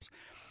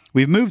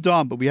We've moved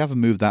on, but we haven't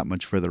moved that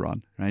much further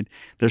on, right?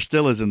 There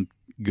still isn't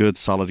good,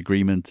 solid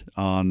agreement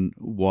on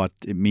what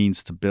it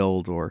means to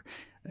build or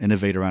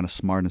innovate around a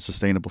smart and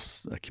sustainable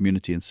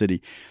community and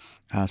city.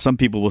 Some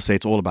people will say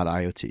it's all about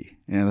IoT.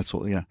 Yeah, that's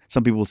all. Yeah.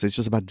 Some people will say it's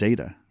just about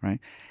data, right?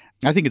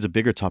 I think it's a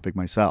bigger topic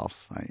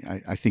myself.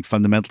 I think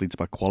fundamentally it's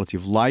about quality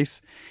of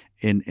life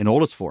in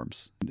all its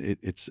forms.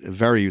 It's a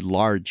very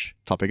large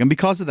topic. And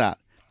because of that,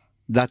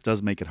 that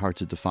does make it hard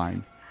to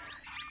define.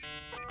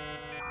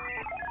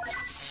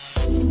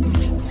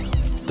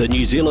 The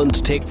New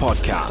Zealand Tech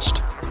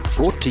Podcast,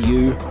 brought to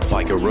you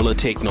by Gorilla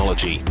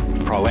Technology,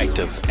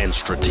 proactive and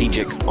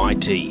strategic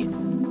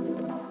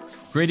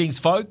IT. Greetings,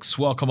 folks.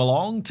 Welcome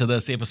along to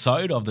this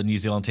episode of the New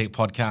Zealand Tech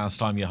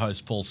Podcast. I'm your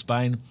host, Paul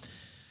Spain.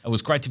 It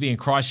was great to be in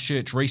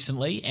Christchurch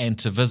recently and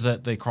to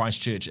visit the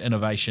Christchurch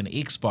Innovation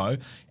Expo.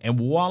 And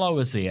while I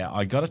was there,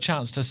 I got a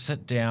chance to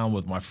sit down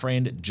with my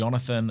friend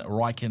Jonathan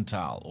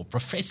Reichental, or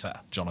Professor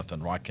Jonathan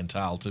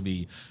Reichental to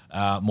be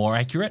more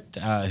accurate,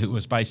 who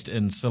was based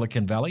in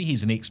Silicon Valley.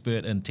 He's an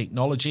expert in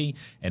technology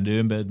and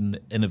urban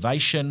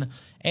innovation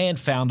and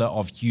founder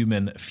of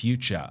Human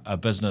Future, a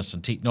business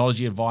and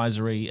technology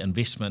advisory,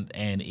 investment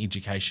and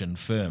education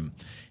firm.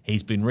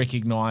 He's been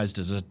recognised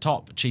as a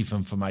top chief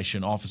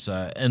information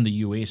officer in the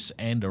US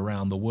and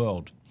around the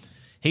world.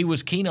 He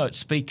was keynote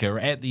speaker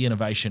at the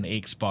Innovation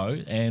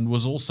Expo and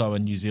was also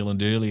in New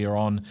Zealand earlier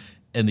on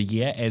in the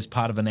year as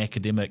part of an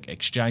academic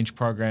exchange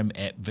program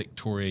at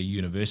Victoria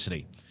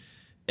University.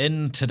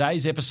 In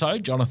today's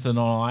episode, Jonathan and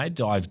I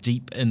dive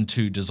deep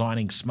into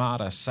designing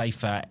smarter,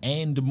 safer,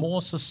 and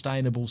more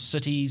sustainable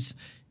cities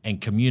and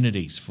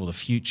communities for the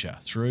future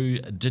through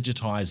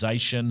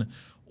digitisation,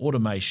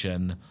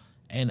 automation,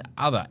 and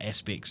other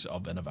aspects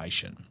of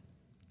innovation.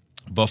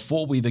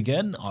 Before we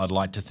begin, I'd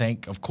like to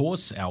thank, of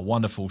course, our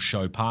wonderful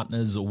show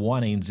partners,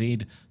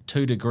 1NZ,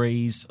 2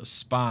 Degrees,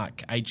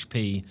 Spark,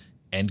 HP,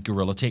 and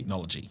Gorilla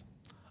Technology.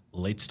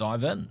 Let's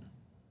dive in.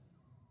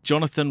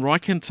 Jonathan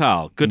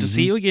Reichental. Good to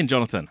see you again,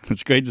 Jonathan.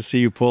 It's great to see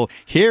you, Paul,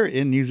 here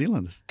in New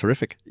Zealand. It's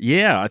terrific.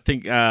 Yeah, I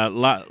think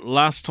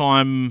last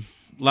time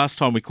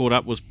we caught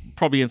up was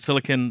probably in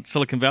Silicon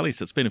Valley,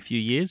 so it's been a few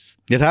years.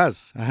 It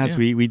has. Yeah.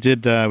 We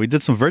did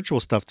some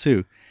virtual stuff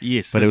too.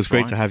 Yes, but it was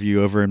great to have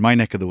you over in my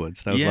neck of the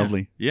woods. That was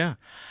lovely. Yeah.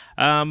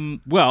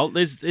 Well,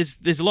 there's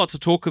a lot to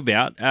talk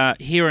about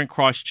here in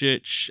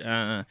Christchurch.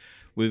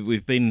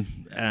 We've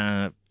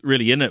been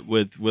really in it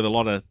with a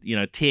lot of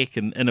tech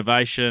and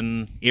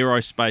innovation,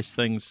 aerospace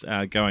things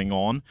going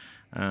on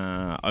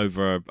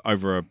over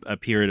a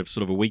period of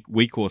sort of a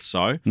week or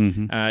so.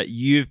 Mm-hmm.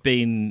 You've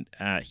been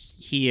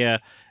here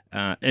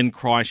in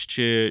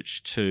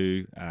Christchurch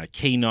to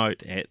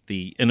keynote at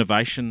the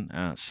Innovation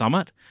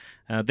Summit.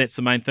 That's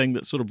the main thing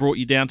that sort of brought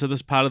you down to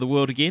this part of the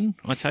world again,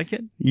 I take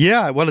it?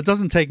 Yeah, well, it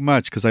doesn't take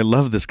much because I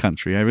love this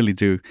country. I really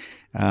do.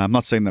 I'm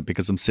not saying that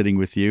because I'm sitting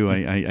with you.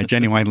 I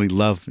genuinely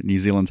love New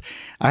Zealand.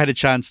 I had a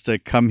chance to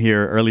come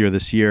here earlier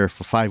this year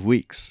for 5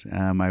 weeks.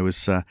 I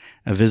was a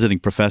visiting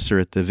professor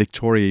at the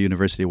Victoria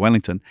University of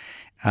Wellington.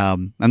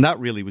 And that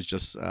really was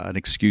just an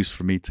excuse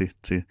for me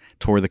to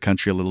tour the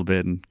country a little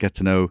bit and get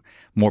to know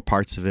more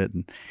parts of it.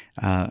 And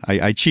I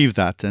achieved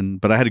that.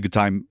 But I had a good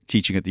time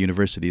teaching at the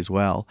university as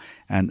well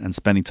and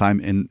spending time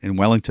in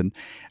Wellington.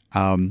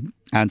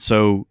 And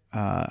so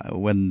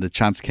when the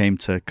chance came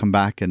to come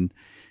back and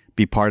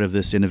be part of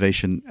this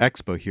Innovation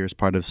Expo here as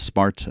part of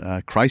Smart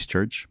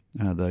Christchurch,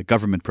 the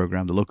government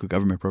program, the local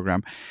government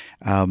program,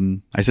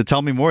 I said,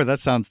 "Tell me more. That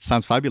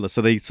sounds fabulous."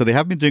 So they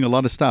have been doing a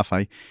lot of stuff.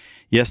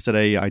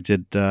 Yesterday, I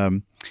did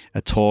a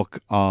talk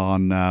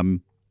on,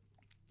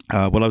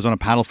 I was on a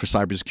panel for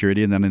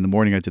cybersecurity, and then in the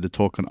morning, I did a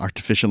talk on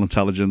artificial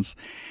intelligence.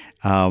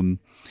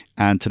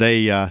 And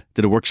today,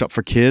 did a workshop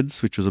for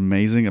kids, which was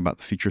amazing, about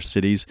the future of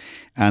cities.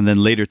 And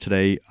then later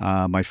today,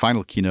 my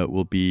final keynote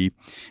will be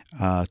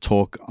a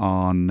talk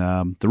on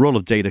the role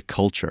of data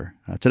culture.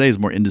 Today is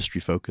more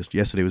industry focused.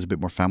 Yesterday was a bit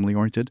more family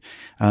oriented.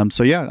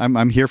 So yeah,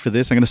 I'm here for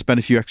this. I'm going to spend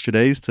a few extra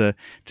days to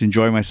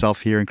enjoy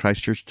myself here in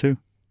Christchurch too.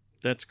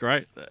 That's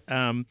great.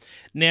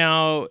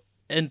 Now,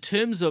 in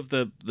terms of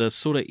the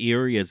sort of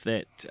areas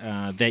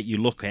that you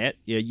look at,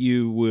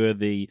 you were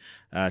the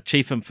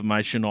Chief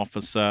Information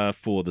Officer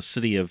for the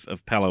city of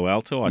Palo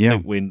Alto. I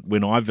think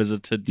when I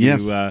visited you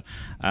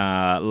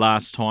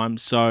last time.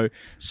 So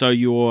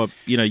your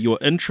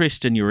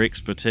interest and your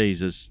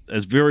expertise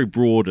is very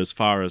broad as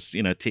far as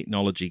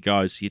technology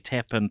goes. You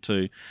tap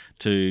into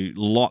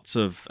lots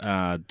of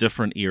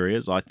different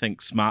areas. I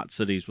think smart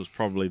cities was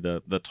probably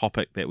the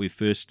topic that we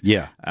first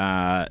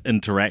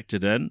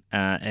interacted in,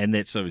 and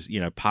that's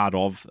part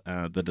of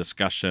the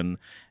discussion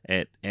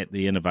at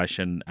the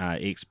Innovation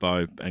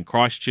Expo in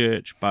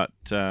Christchurch. But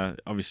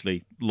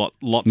obviously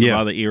lots of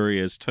other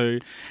areas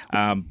too.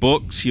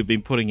 Books, you've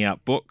been putting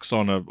out books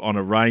on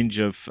a range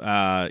of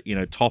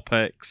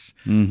topics.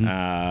 Mm-hmm.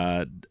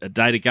 A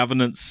data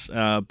governance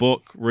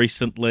book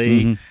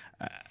recently.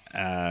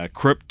 Mm-hmm.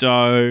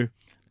 Crypto.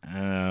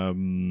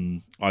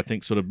 I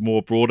think sort of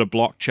more broader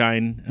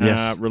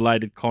blockchain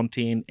related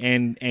content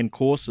and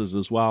courses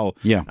as well.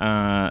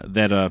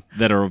 That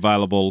are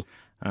available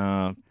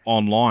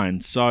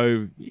online.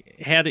 So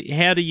how do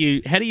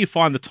you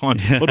find the time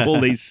to put all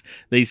these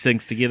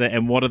things together,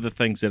 and what are the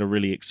things that are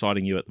really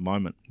exciting you at the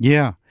moment?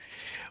 Yeah.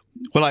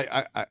 Well,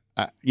 I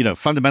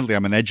fundamentally,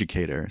 I'm an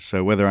educator.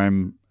 So whether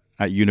I'm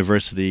at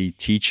university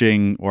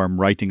teaching, or I'm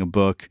writing a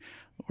book,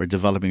 or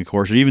developing a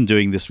course, or even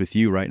doing this with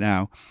you right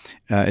now,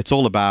 it's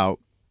all about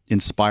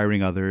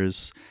inspiring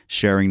others,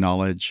 sharing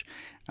knowledge,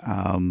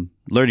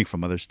 learning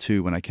from others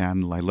too when I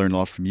can. I learn a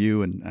lot from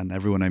you and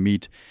everyone I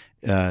meet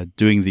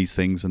doing these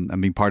things and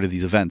being part of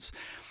these events.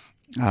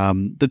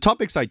 The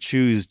topics I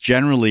choose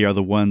generally are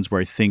the ones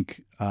where I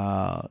think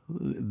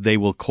they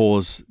will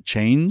cause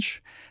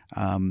change.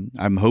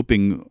 I'm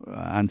hoping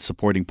and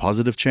supporting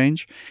positive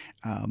change.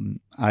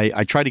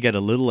 I try to get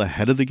a little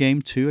ahead of the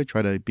game too. I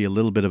try to be a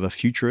little bit of a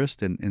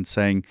futurist in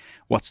saying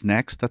what's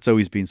next. That's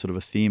always been sort of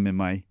a theme in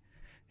my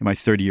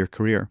 30-year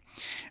career.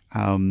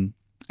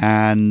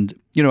 And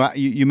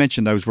you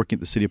mentioned I was working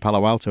at the city of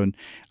Palo Alto, and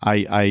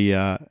I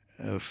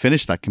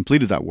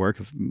completed that work.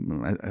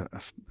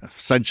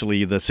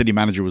 Essentially, the city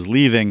manager was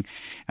leaving,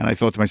 and I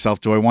thought to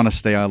myself, do I want to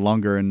stay on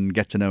longer and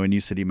get to know a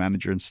new city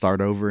manager and start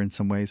over in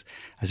some ways?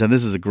 I said,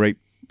 this is a great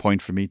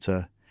point for me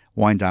to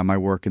wind down my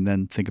work and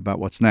then think about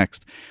what's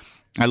next.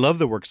 I love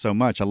the work so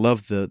much. I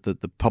love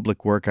the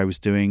public work I was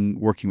doing,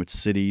 working with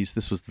cities.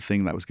 This was the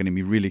thing that was getting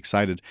me really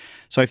excited.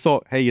 So I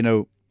thought, hey,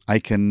 I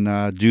can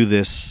do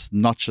this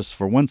not just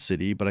for one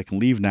city, but I can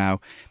leave now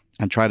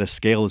and try to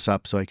scale this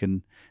up so I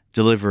can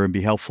deliver and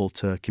be helpful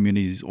to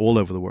communities all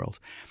over the world.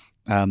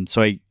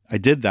 So I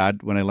did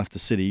that when I left the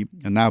city,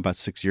 and now about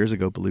 6 years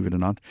ago, believe it or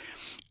not.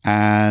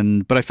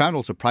 But I found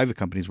also private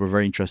companies were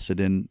very interested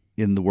in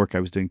the work I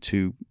was doing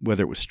too,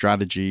 whether it was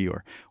strategy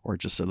or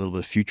just a little bit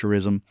of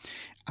futurism.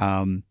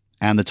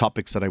 And the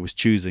topics that I was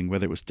choosing,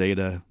 whether it was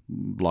data,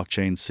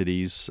 blockchain,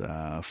 cities,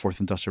 fourth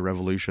industrial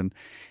revolution,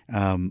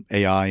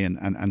 AI,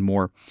 and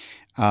more.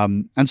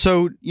 And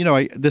so,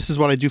 this is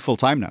what I do full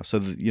time now. So,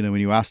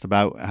 when you asked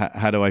about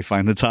how do I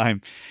find the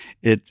time,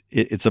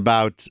 it's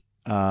about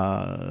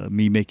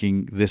me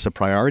making this a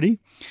priority.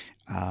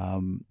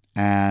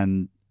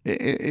 And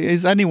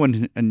is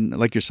anyone, and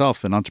like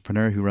yourself, an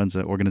entrepreneur who runs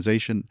an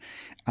organization,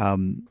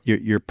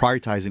 you're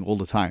prioritizing all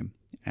the time.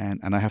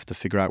 And I have to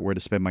figure out where to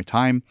spend my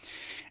time.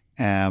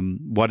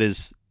 What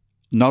is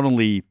not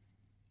only,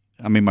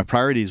 my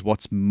priority is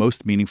what's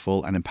most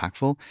meaningful and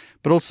impactful,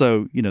 but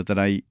also, that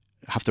I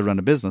have to run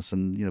a business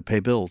and,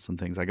 pay bills and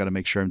things. I got to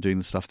make sure I'm doing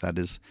the stuff that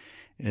is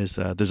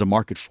there's a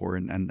market for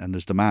and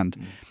there's demand.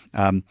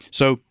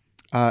 So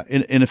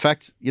in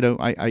effect,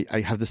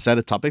 I have this set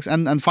of topics.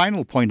 And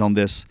final point on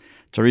this,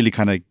 to really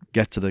kind of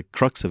get to the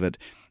crux of it,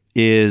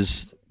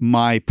 is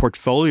my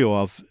portfolio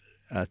of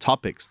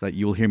topics that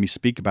you'll hear me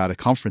speak about at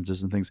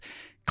conferences and things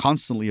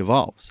constantly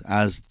evolves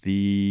as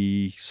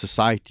the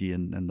society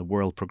and the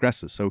world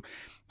progresses. So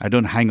I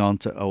don't hang on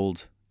to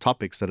old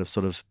topics that have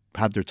sort of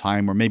had their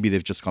time, or maybe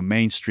they've just gone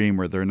mainstream,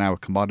 or they're now a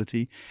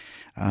commodity.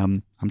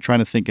 I'm trying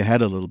to think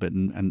ahead a little bit,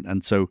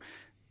 and so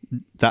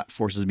that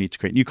forces me to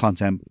create new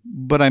content.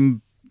 But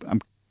I'm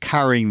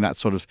carrying that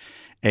sort of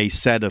a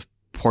set of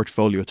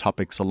portfolio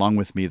topics along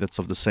with me that's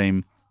of the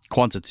same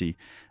quantity,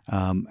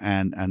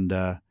 and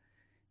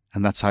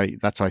that's how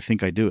I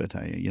think I do it.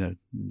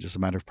 Just a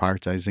matter of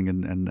prioritizing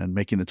and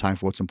making the time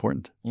for what's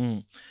important.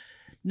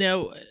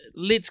 Now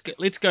let's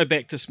go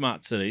back to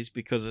smart cities,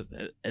 because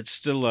it's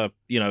still a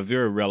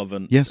very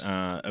relevant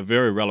a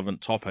very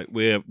relevant topic.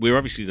 We're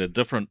obviously at a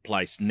different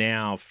place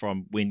now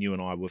from when you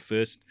and I were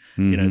first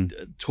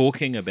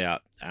talking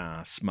about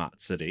smart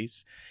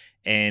cities.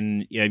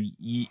 And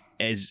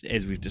as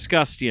we've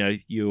discussed, you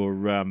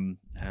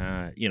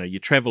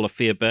travel a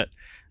fair bit.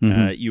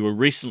 You were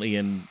recently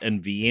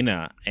in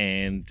Vienna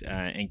and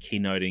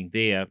keynoting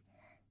there,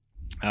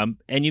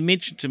 and you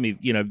mentioned to me,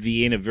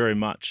 Vienna very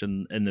much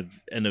in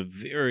a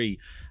very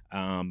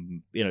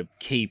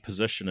key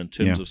position in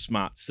terms of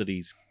smart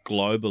cities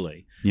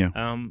globally.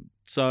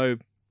 So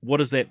what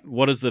does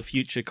the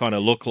future kind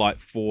of look like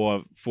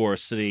for a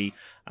city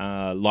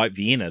like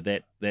Vienna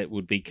that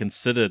would be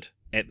considered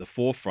at the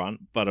forefront,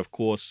 but of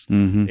course,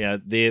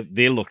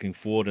 they're looking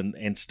forward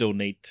and still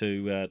need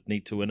to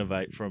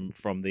innovate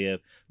from their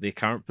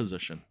current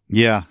position.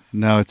 Yeah,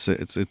 no, it's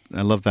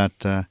I love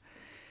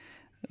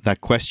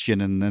that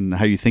question and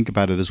how you think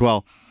about it as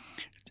well.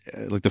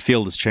 Like, the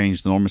field has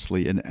changed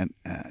enormously, and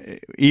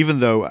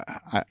even though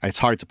it's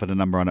hard to put a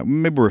number on it,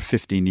 maybe we're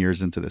 15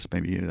 years into this,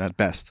 maybe at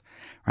best,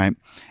 right?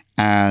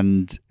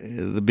 And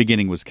the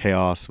beginning was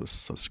chaos, was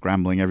sort of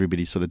scrambling,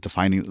 everybody sort of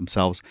defining it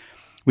themselves.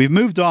 We've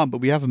moved on,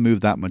 but we haven't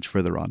moved that much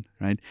further on,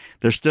 right?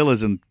 There still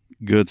isn't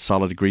good,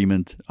 solid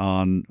agreement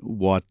on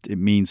what it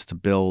means to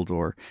build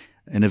or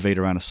innovate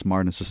around a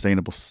smart and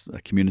sustainable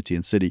community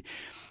and city.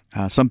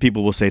 Some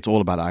people will say it's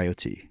all about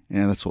IoT.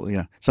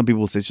 Some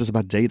people will say it's just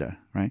about data,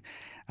 right?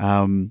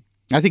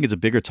 I think it's a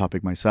bigger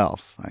topic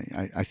myself.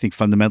 I think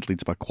fundamentally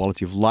it's about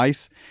quality of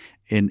life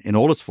in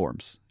all its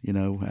forms,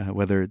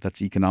 whether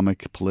that's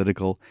economic,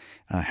 political,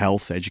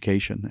 health,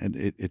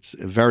 education. It's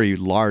a very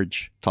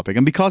large topic.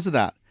 And because of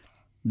that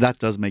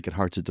does make it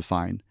hard to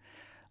define.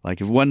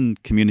 Like if one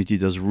community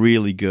does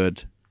really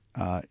good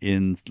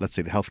in, let's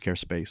say, the healthcare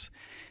space,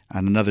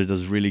 and another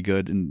does really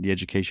good in the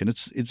education,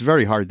 it's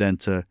very hard then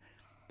to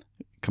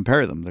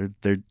compare them.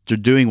 They're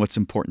doing what's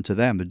important to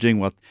them. They're doing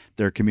what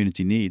their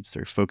community needs.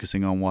 They're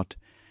focusing on what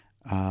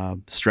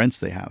strengths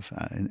they have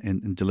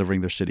in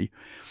delivering their city.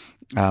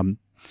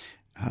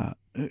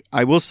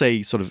 I will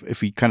say, sort of,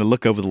 if we kind of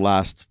look over the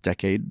last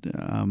decade,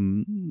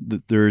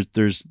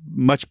 there's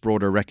much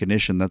broader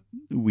recognition that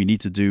we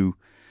need to do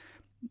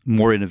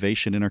more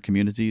innovation in our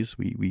communities.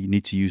 We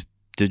need to use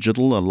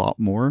digital a lot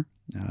more,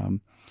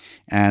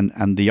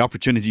 and the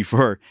opportunity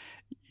for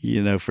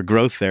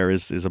growth there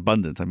is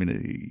abundant. I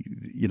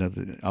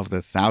mean, of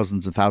the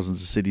thousands and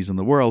thousands of cities in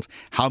the world,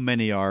 how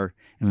many are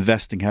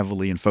investing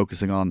heavily and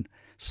focusing on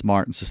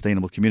smart and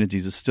sustainable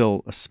communities is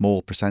still a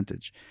small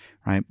percentage,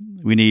 right?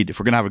 We need, if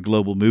we're going to have a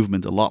global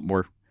movement, a lot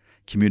more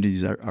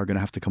communities are going to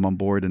have to come on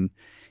board and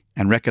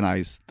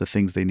recognize the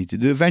things they need to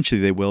do.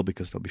 Eventually they will,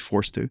 because they'll be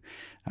forced to.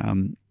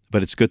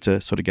 But it's good to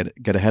sort of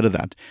get ahead of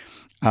that.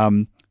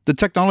 The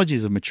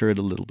technologies have matured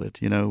a little bit.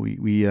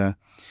 There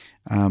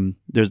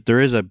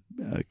is a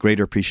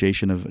greater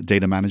appreciation of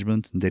data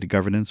management and data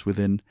governance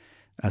within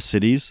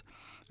cities.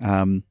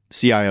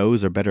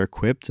 CIOs are better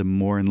equipped and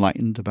more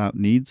enlightened about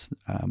needs.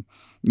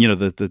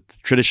 The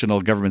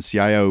traditional government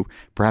CIO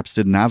perhaps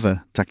didn't have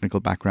a technical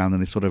background,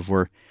 and they sort of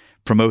were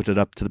promoted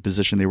up to the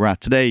position they were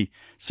at. Today,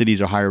 cities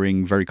are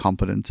hiring very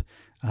competent,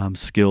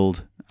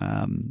 skilled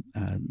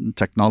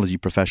technology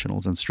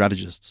professionals and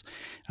strategists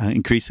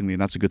increasingly,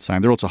 and that's a good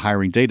sign. They're also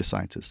hiring data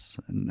scientists,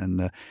 and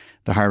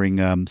they're hiring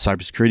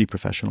cybersecurity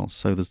professionals.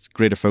 So there's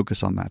greater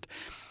focus on that.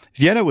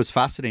 Vienna was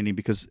fascinating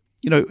because,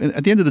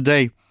 at the end of the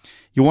day,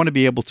 you want to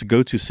be able to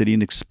go to a city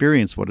and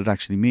experience what it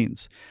actually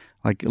means.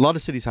 Like, a lot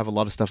of cities have a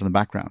lot of stuff in the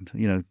background.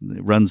 It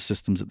runs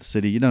systems at the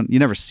city. You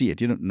never see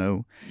it. You don't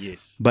know.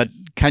 Yes. But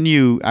can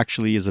you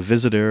actually, as a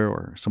visitor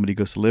or somebody who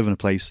goes to live in a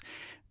place,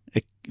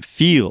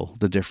 feel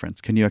the difference?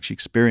 Can you actually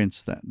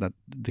experience that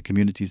the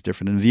community is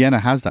different? And Vienna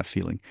has that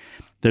feeling.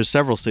 There's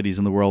several cities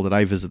in the world that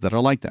I visit that are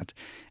like that.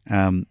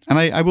 And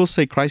I will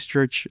say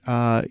Christchurch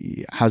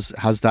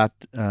has that.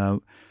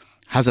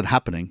 Has it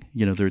happening?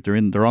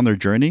 They're on their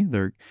journey.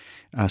 They're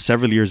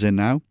several years in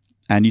now,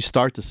 and you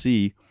start to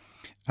see,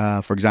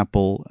 for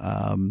example,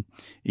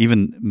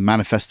 even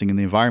manifesting in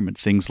the environment,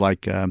 things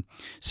like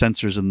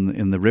sensors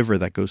in the river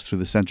that goes through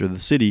the center of the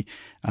city,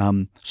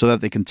 so that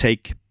they can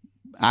take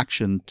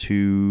action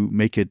to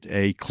make it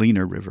a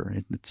cleaner river.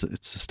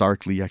 It's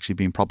historically actually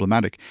being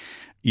problematic.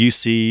 You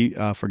see,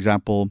 for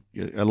example,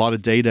 a lot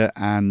of data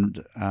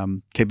and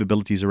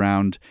capabilities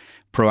around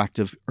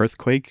proactive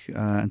earthquake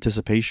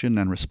anticipation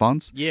and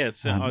response.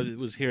 Yes, I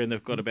was hearing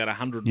they've got about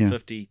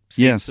 150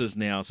 sensors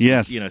now,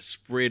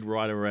 spread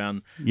right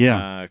around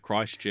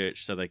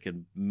Christchurch, so they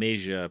can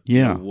measure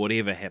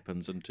whatever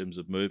happens in terms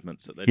of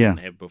movements that they didn't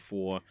have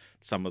before.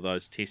 Some of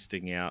those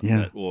testing out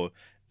or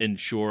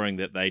ensuring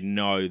that they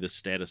know the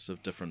status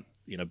of different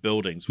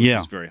buildings, which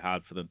is very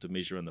hard for them to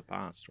measure in the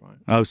past, right?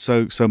 Oh,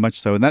 so much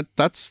so. And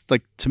that's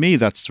like, to me,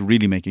 that's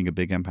really making a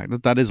big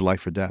impact. That is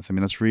life or death. I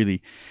mean, that's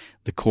really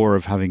the core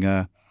of having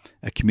a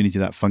community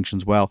that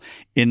functions well.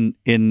 In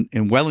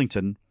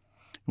Wellington,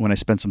 when I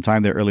spent some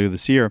time there earlier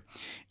this year,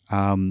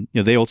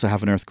 they also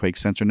have an earthquake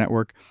sensor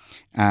network,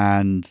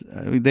 and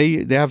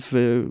they have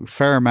a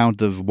fair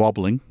amount of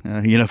wobbling,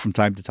 from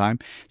time to time.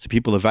 So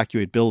people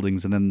evacuate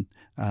buildings, and then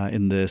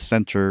in the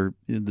central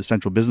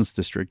business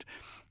district,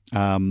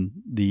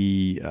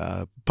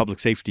 the public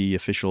safety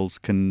officials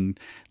can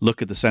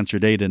look at the sensor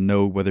data and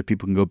know whether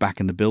people can go back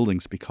in the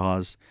buildings,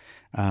 because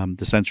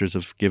the sensors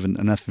have given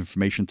enough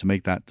information to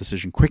make that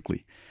decision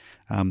quickly.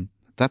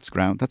 That's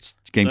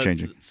game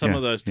changing. Some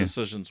of those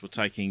decisions were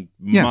taking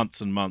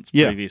months and months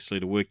previously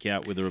to work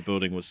out whether a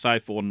building was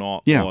safe or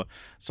not. Yeah. Or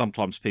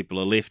sometimes people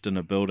are left in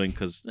a building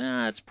because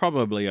it's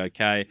probably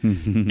okay,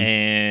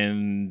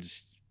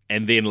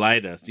 and then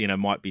later,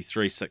 might be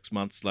 3-6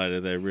 months later,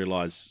 they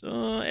realise,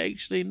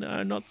 actually,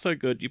 no, not so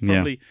good. You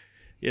probably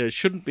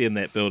shouldn't be in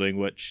that building,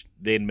 which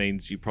then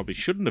means you probably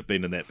shouldn't have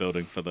been in that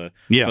building for the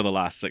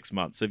last 6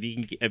 months. So if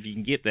you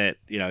can get that,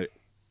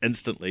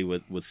 instantly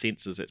with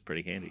sensors, that's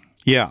pretty handy.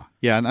 Yeah,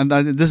 and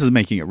this is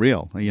making it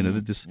real.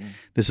 This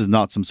is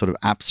not some sort of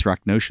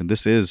abstract notion.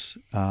 This is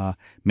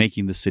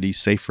making the city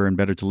safer and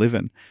better to live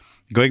in.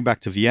 Going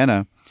back to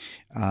Vienna,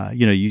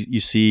 you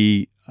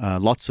see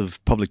lots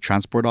of public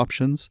transport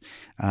options.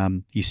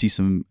 You see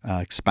some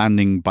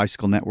expanding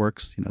bicycle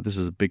networks. This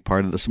is a big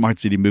part of the smart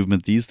city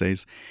movement these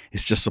days.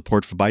 It's just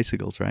support for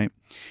bicycles, right?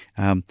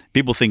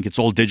 People think it's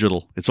all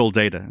digital, it's all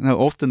data. No,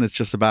 often it's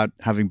just about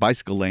having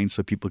bicycle lanes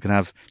so people can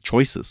have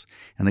choices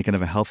and they can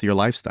have a healthier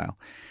lifestyle,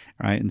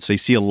 right? And so you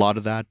see a lot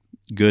of that.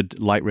 Good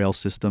light rail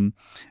system,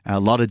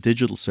 a lot of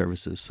digital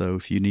services. So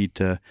if you need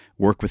to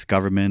work with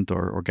government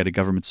or get a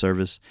government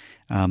service,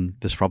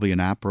 there's probably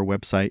an app or a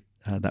website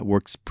that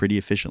works pretty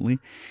efficiently.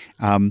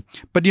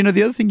 But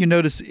the other thing you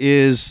notice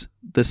is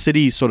the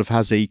city sort of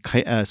has a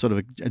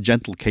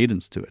gentle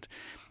cadence to it.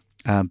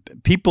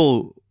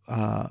 People,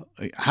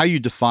 how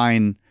you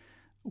define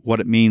what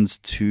it means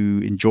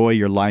to enjoy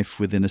your life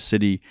within a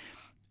city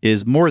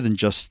is more than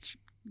just,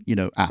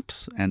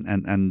 apps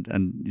and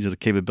the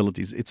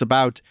capabilities. It's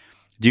about,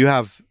 do you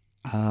have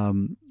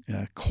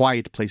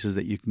quiet places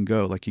that you can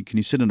go? Like, can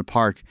you sit in a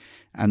park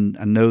and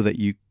know that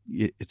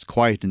it's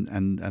quiet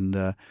and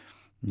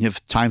you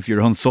have time for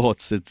your own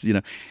thoughts? It's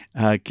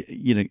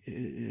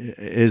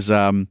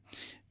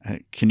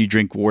can you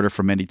drink water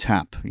from any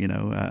tap?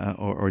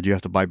 Or do you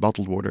have to buy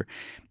bottled water?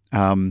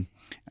 Are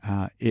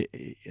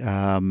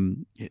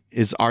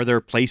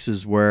there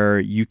places where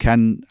you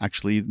can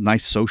actually,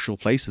 nice social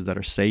places that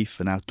are safe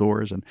and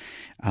outdoors, and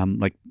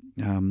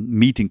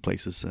meeting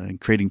places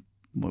and creating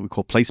what we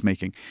call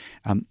placemaking,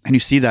 and you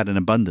see that in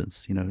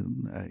abundance,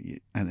 and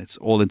it's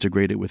all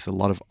integrated with a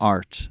lot of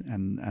art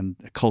and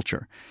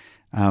culture,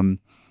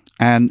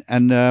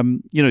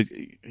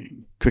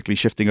 quickly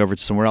shifting over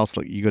to somewhere else,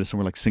 like you go to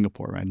somewhere like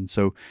Singapore, right? And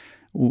so,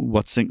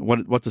 what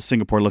does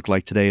Singapore look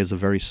like today as a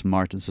very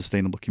smart and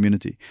sustainable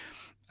community?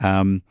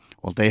 They've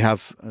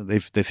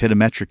hit a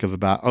metric of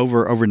about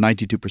over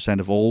 92%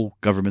 of all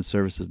government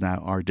services now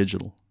are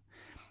digital.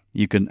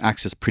 You can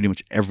access pretty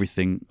much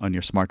everything on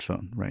your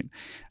smartphone, right?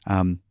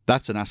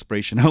 That's an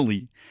aspiration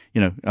only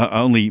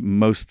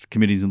most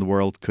communities in the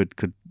world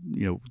could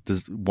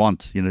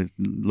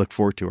look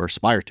forward to or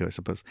aspire to, I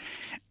suppose.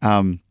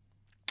 And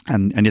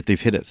yet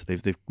they've hit it.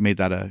 They've made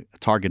that a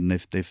target, and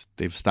they've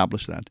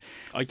established that.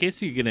 I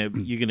guess you're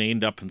gonna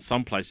end up in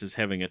some places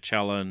having a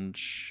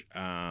challenge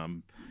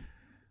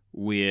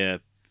where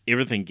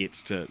everything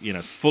gets to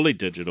fully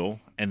digital,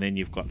 and then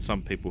you've got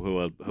some people who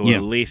are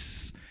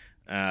less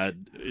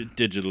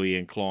digitally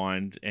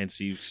inclined, and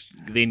so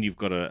you've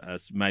got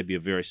maybe a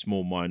very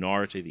small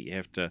minority that you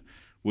have to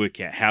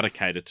work out how to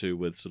cater to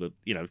with sort of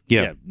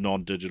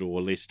non-digital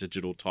or less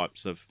digital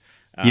types of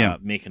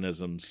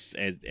mechanisms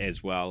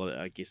as well.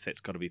 I guess that's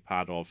got to be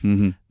part of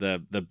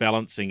the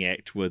balancing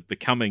act with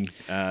becoming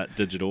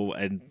digital.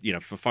 And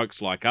for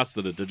folks like us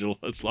that are digital,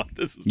 it's like,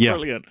 this is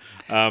brilliant.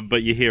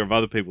 But you hear of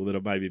other people that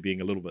are maybe being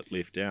a little bit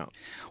left out.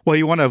 Well,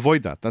 you want to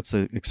avoid that. That's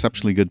an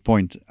exceptionally good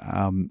point.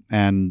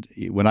 And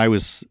when I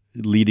was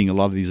leading a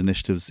lot of these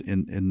initiatives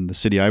in the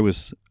city I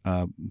was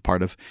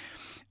part of,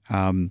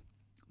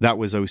 that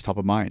was always top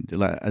of mind,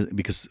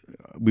 because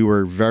we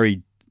were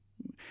very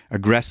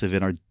aggressive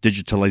in our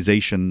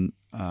digitalization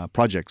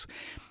projects.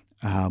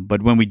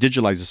 But when we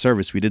digitalized the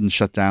service, we didn't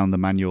shut down the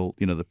manual,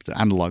 the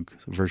analog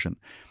version.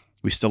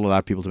 We still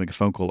allowed people to make a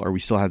phone call, or we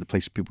still had the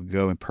place people could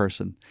go in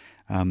person.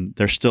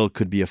 There still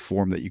could be a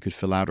form that you could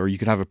fill out, or you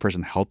could have a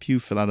person help you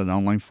fill out an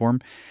online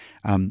form.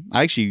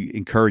 I actually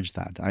encourage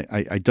that.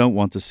 I don't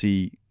want to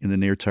see in the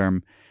near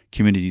term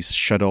communities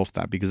shut off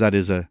that, because that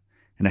is an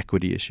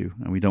equity issue,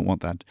 and we don't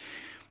want that.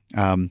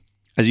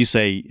 As you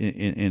say,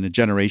 in a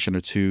generation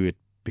or two, it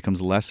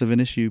becomes less of an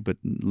issue, but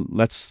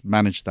let's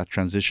manage that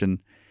transition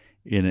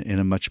in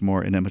a much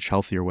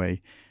healthier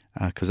way,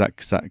 because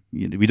that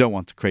we don't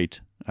want to create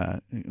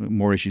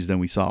more issues than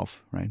we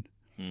solve, right?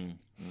 Mm-hmm.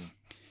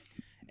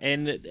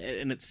 And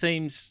it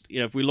seems,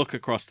 if we look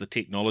across the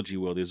technology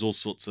world, there's all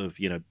sorts of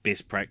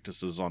best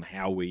practices on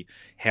how we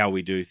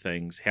do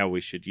things, how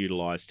we should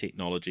utilize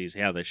technologies,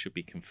 how they should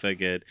be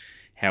configured,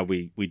 how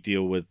we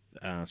deal with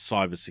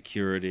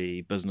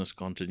cybersecurity, business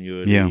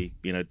continuity,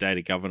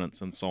 data governance,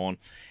 and so on.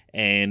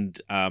 And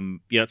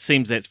it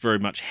seems that's very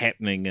much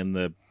happening in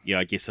the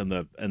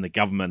in the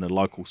government and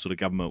local sort of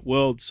government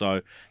world.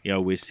 So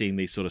we're seeing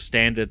these sort of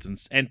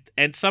standards,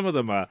 and some of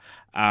them are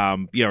a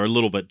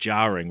little bit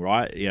jarring,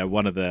 right?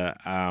 One of the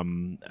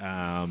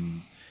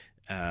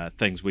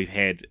things we've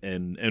had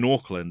in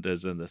Auckland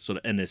is in the sort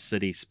of inner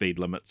city speed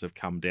limits have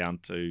come down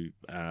to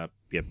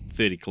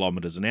 30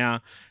 kilometres an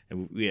hour,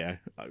 and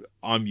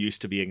I'm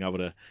used to being able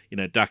to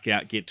duck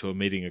out, get to a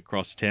meeting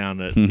across town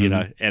at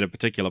at a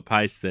particular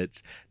pace.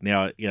 That's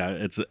now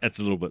it's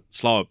a little bit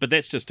slower, but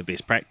that's just a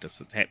best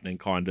practice. It's happening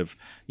kind of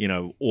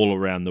all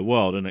around the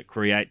world, and it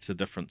creates a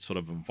different sort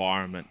of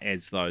environment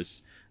as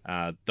those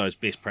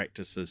best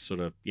practices sort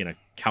of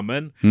come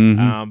in,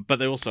 but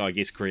they also, I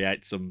guess,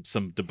 create some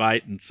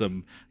debate and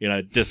some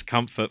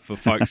discomfort for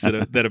folks that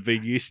have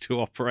been used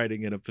to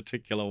operating in a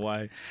particular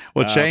way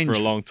change for a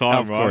long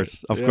time. Of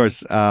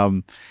course.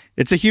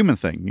 It's a human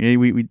thing.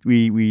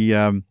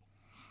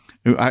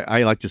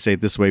 I like to say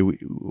it this way: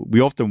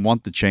 we often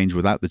want the change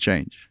without the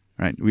change.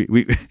 Right?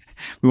 We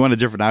want a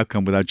different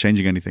outcome without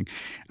changing anything,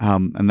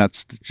 and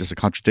that's just a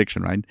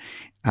contradiction, right?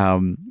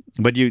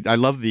 But I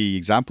love the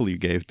example you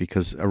gave,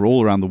 because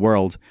all around the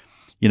world,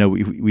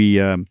 we've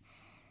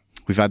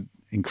had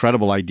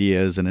incredible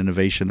ideas and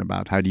innovation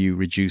about how do you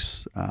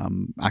reduce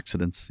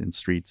accidents in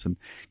streets and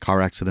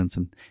car accidents.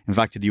 And in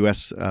fact, in the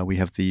US, we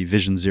have the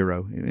Vision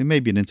Zero. It may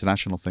be an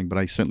international thing, but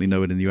I certainly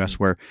know it in the US,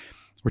 where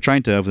we're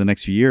trying to, over the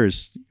next few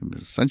years,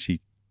 essentially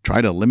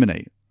try to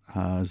eliminate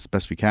as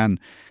best we can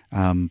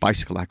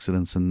bicycle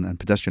accidents and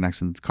pedestrian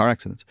accidents, car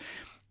accidents.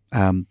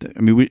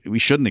 We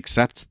shouldn't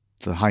accept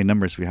the high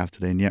numbers we have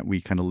today, and yet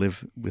we kind of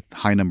live with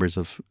high numbers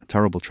of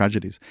terrible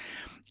tragedies.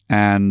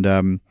 And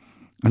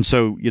And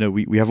so,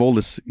 we have all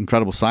this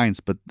incredible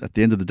science, but at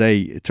the end of the day,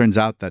 it turns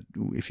out that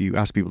if you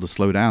ask people to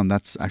slow down,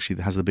 that's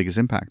actually has the biggest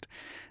impact.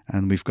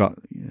 And we've got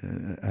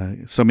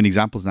so many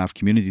examples now of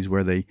communities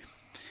where they,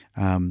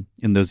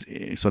 in those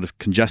sort of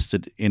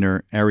congested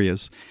inner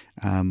areas,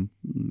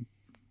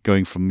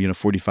 going from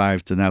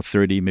 45 to now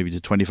 30, maybe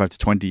to 25 to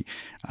 20,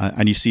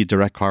 and you see a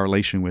direct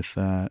correlation with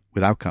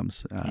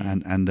outcomes,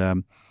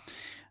 and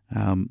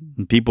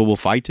people will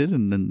fight it,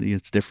 and then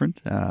it's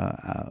different.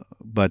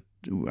 But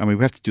I mean,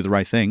 we have to do the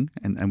right thing,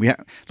 and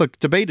look.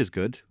 Debate is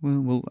good.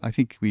 Well, I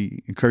think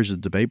we encourage the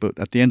debate, but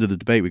at the end of the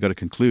debate, we got to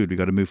conclude. We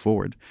got to move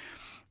forward.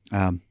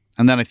 And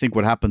then I think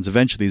what happens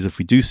eventually is if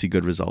we do see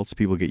good results,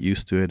 people get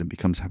used to it and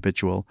becomes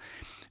habitual,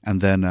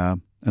 and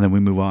then we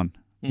move on.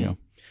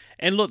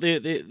 And look,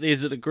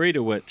 there's a degree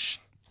to which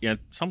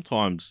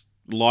sometimes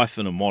life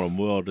in a modern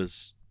world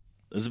is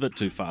a bit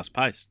too fast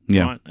paced,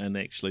 right? And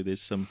actually,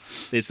 there's some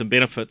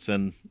benefits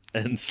in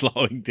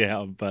slowing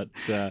down, but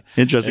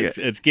interesting.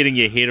 It's getting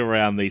your head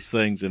around these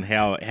things and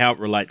how it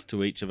relates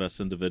to each of us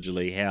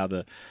individually, how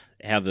the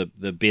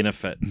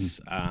benefits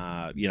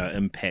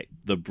impact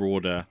the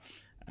broader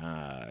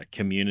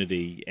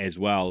community as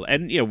well.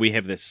 And we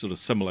have this sort of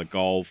similar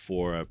goal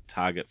for a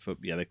target for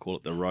they call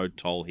it the road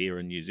toll here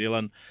in New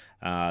Zealand,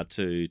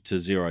 to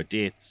zero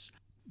deaths.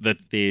 That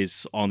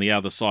there's on the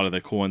other side of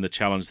the coin the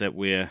challenge that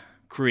we're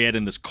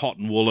creating this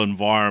cotton wool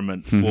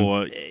environment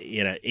for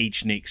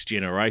each next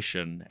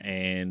generation,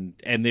 and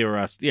there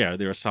are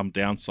some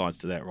downsides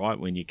to that, right?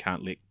 When you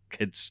can't let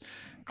kids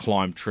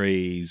climb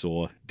trees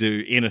or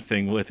do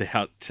anything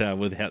without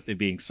there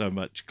being so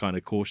much kind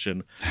of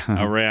caution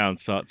around.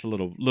 So it's a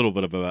little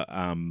bit of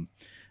a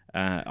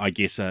I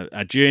guess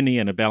a journey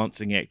and a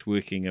balancing act,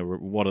 working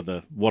what are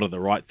the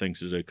right things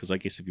to do, because I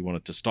guess if you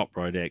wanted to stop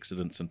road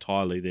accidents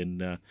entirely,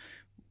 then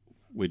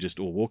we just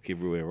all walk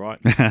everywhere, right?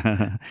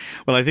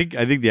 Well, I think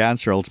the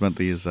answer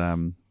ultimately is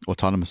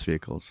autonomous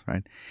vehicles,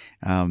 right?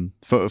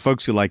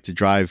 Folks who like to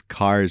drive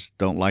cars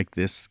don't like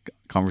this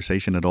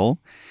conversation at all,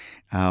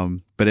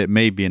 but it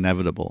may be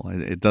inevitable.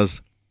 It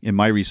does, in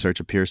my research,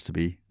 appears to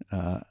be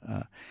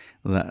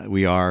that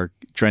we are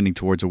trending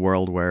towards a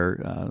world where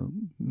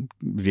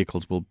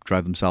vehicles will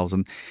drive themselves.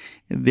 And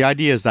the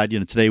idea is that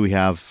today we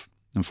have,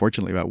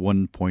 unfortunately, about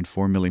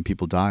 1.4 million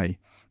people die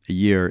a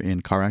year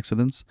in car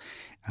accidents.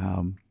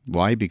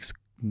 Why? Because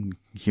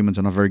humans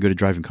are not very good at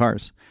driving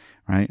cars,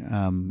 right?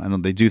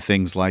 And they do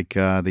things like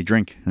they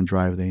drink and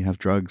drive. They have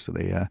drugs.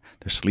 They're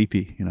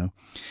sleepy.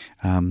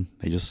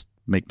 They just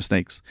make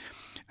mistakes.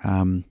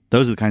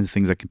 Those are the kinds of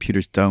things that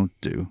computers don't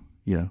do.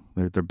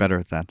 They're better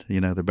at that.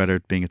 They're better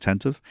at being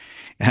attentive,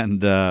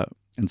 and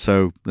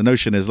so the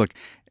notion is, look,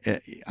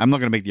 I'm not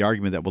going to make the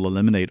argument that we'll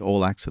eliminate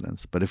all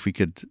accidents, but if we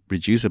could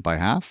reduce it by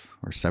half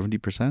or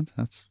 70%,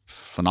 that's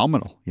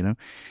phenomenal.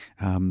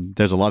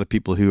 There's a lot of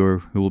people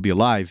who will be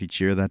alive each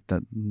year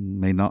that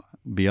may not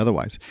be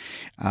otherwise.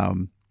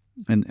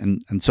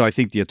 And so I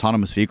think the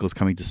autonomous vehicles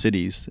coming to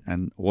cities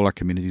and all our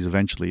communities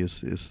eventually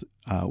is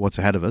what's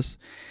ahead of us.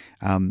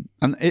 And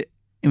it,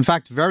 in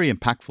fact, very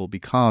impactful,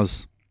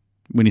 because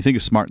when you think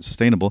of smart and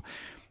sustainable,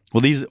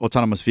 well, these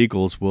autonomous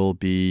vehicles will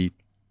be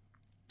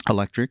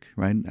electric,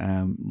 right?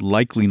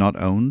 Likely not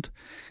owned,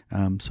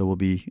 so will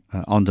be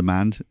on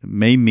demand. It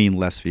may mean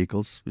less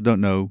vehicles. We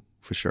don't know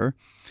for sure,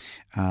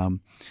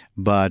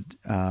 but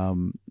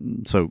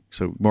so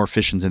more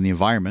efficient in the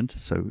environment.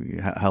 So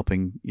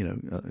helping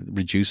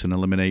reduce and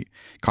eliminate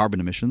carbon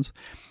emissions,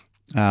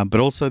 but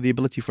also the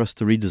ability for us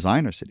to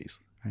redesign our cities.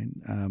 Right?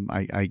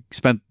 I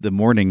spent the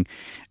morning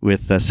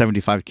with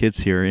 75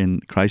 kids here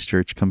in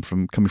Christchurch, coming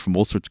from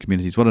all sorts of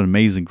communities. What an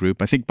amazing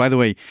group! I think, by the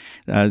way,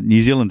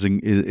 New Zealand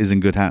is in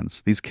good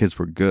hands. These kids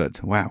were good.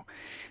 Wow,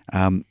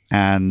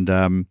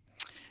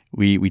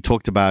 we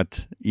talked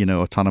about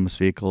autonomous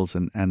vehicles,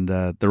 and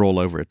they're all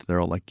over it.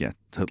 They're all like, yeah,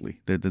 totally.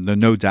 There's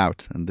no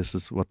doubt, and this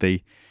is what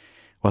they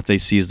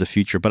see as the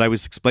future. But I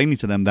was explaining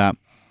to them that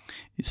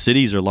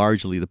cities are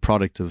largely the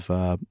product of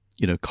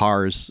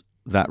cars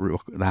that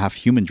have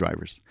human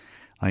drivers,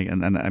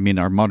 and I mean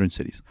our modern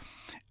cities,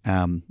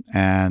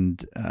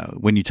 and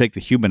when you take the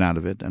human out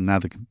of it, and now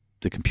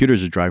the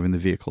computers are driving the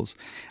vehicles,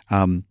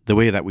 the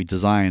way that we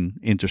design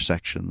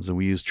intersections and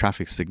we use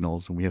traffic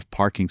signals and we have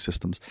parking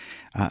systems,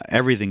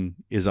 everything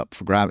is up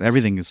for grabs.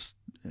 Everything it's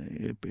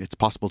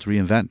possible to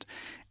reinvent,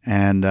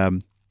 and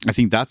I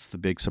think that's the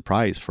big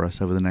surprise for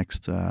us over the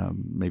next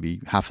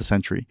maybe half a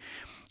century,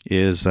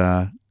 is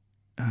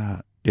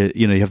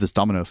you have this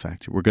domino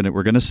effect. We're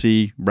gonna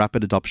see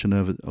rapid adoption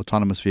of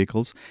autonomous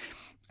vehicles,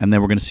 and then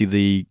we're going to see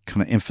the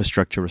kind of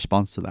infrastructure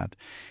response to that,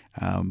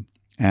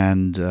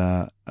 and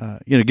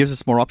it gives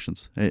us more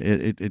options.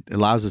 It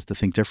allows us to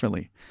think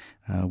differently.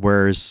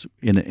 Whereas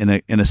in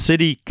a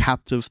city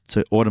captive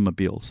to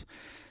automobiles,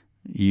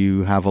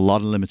 you have a lot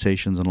of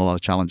limitations and a lot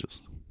of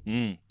challenges.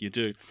 You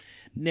do.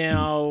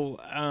 Now,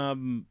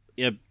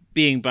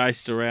 being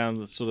based around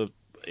the sort of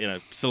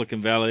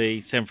Silicon Valley,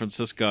 San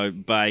Francisco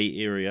Bay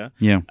area.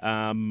 Yeah.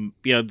 A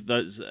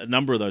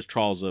number of those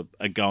trials are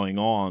going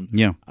on.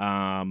 Yeah.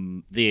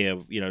 There,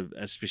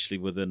 especially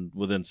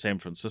within San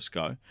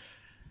Francisco.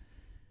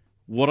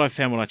 what I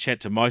found when I chat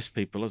to most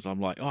people is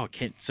I'm like, oh,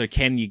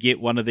 can you get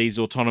one of these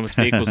autonomous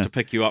vehicles to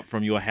pick you up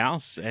from your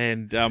house?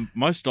 And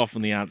most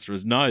often the answer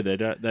is no, they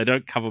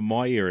don't cover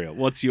my area.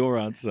 What's your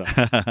answer?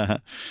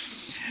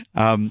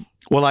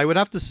 Well, I would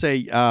have to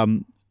say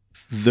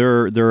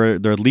there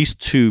are at least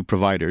two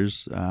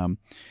providers.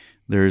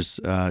 There's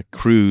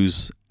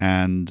Cruise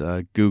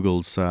and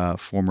Google's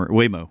former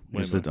Waymo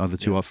are the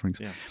two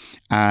offerings,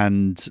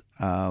 and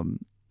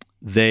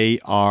they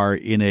are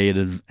in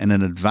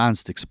an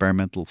advanced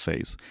experimental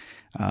phase.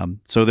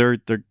 So they're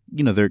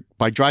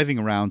by driving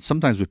around,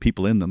 sometimes with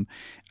people in them,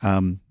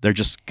 they're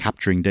just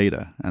capturing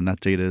data, and that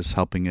data is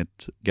helping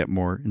it get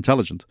more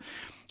intelligent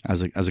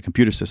as a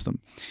computer system.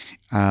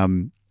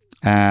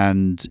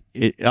 And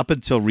up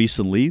until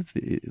recently,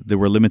 there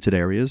were limited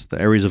areas.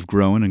 The areas have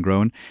grown and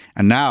grown,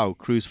 and now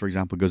Cruise, for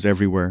example, goes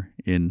everywhere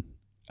in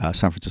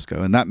San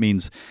Francisco, and that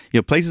means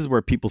places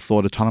where people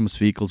thought autonomous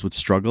vehicles would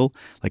struggle,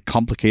 like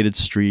complicated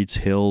streets,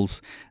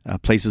 hills,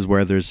 places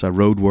where there's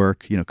road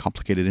work,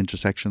 complicated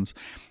intersections.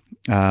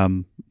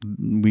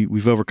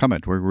 We've overcome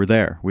it. We're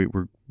there.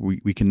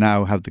 We can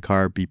now have the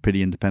car be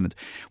pretty independent.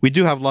 We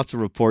do have lots of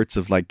reports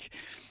of like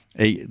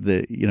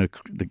the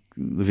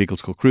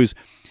vehicle's called Cruise.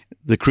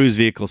 The Cruise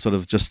vehicle sort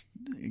of just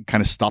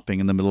kind of stopping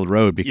in the middle of the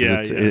road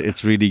because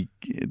it's really,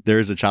 there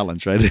is a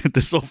challenge, right?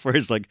 The software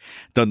is like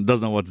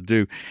doesn't know what to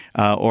do,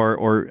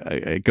 or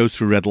it goes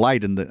through red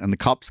light and the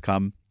cops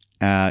come,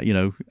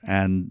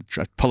 and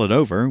try to pull it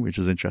over, which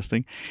is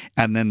interesting.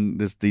 And then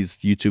there's these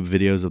YouTube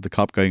videos of the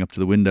cop going up to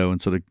the window and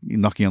sort of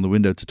knocking on the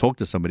window to talk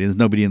to somebody. And there's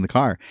nobody in the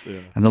car,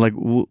 and they're like,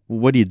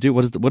 "What do you do?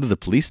 What do the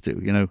police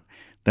do?"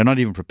 They're not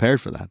even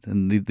prepared for that.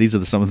 And these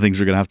are some of the things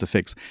we're going to have to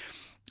fix.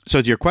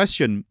 So to your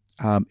question.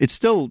 It's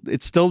still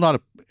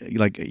not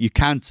like you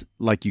can't,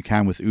 like you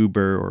can with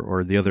Uber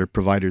or the other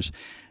providers,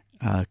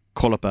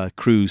 call up a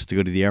Cruise to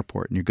go to the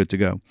airport and you're good to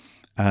go.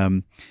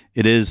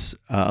 It is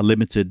a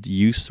limited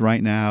use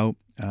right now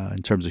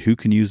in terms of who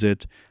can use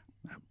it.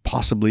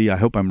 Possibly, I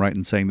hope I'm right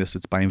in saying this,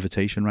 it's by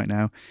invitation right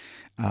now,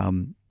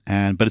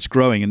 but it's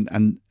growing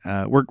and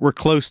we're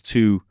close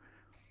to,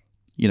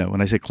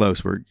 when I say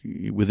close, we're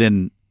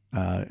within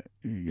a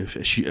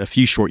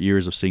few short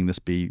years of seeing this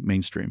be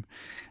mainstream.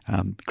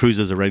 Cruise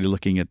is already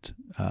looking at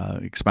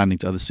expanding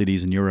to other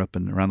cities in Europe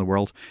and around the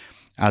world,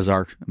 as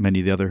are many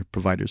of the other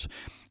providers.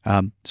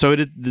 So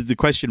the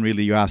question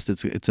really you asked,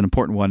 it's an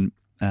important one.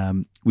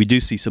 We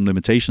do see some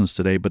limitations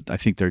today, but I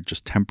think they're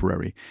just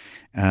temporary.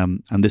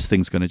 And this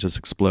thing's going to just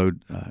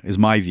explode, is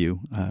my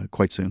view,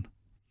 quite soon.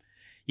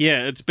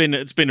 Yeah, it's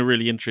been a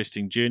really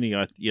interesting journey.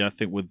 I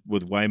think with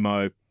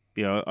Waymo,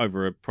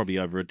 probably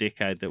over a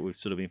decade that we've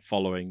sort of been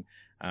following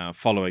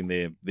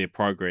their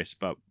progress.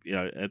 But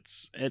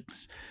it's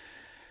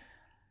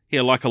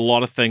like a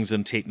lot of things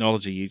in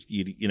technology,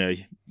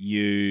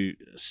 you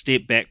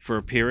step back for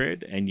a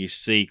period and you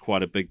see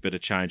quite a big bit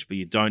of change, but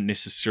you don't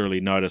necessarily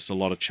notice a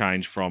lot of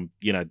change from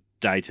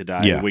day to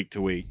day, week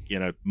to week,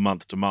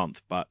 month to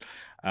month. But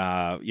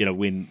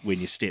when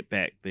you step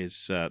back,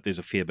 there's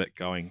a fair bit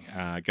going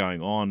on.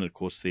 And of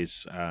course,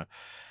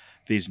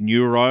 there's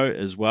Neuro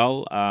as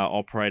well,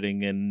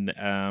 operating in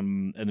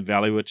the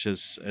Valley, which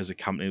is as a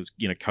company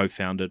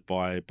co-founded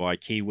by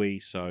Kiwi.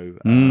 So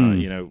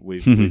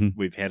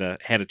we've had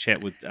a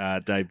chat with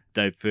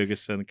Dave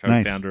Ferguson,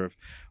 co-founder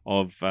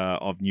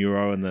of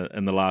Neuro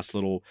in the last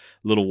little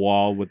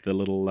while with the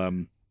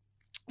little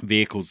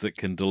vehicles that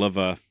can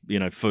deliver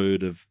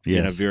food of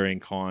varying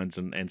kinds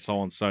and so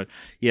on. So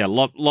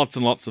lots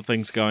and lots of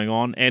things going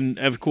on, and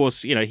of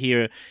course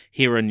here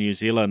in New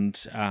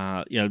Zealand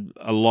a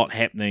lot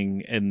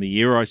happening in the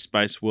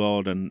aerospace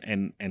world,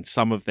 and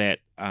some of that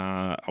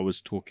I was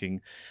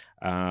talking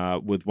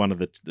with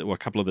a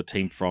couple of the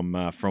team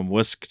from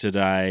Whisk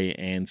today,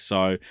 and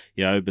so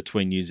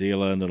between New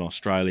Zealand and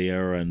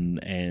Australia and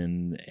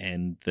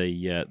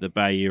the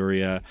Bay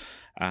Area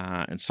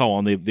and so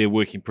on, they're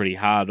working pretty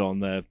hard on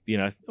the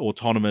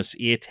autonomous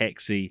air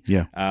taxi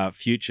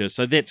future.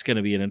 So that's going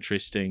to be an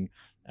interesting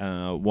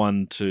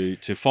one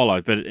to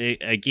follow. But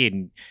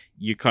again,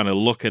 you kind of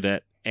look at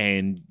it,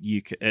 and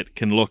it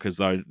can look as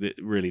though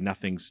really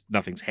nothing's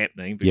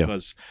happening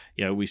because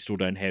we still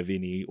don't have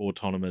any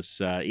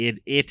autonomous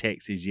air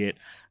taxis yet.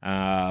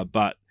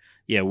 But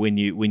when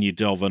you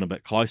delve in a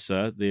bit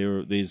closer,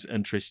 there's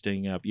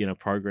interesting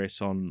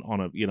progress on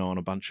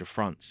a bunch of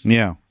fronts.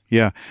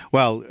 Yeah.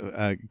 Well,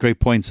 great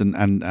points, and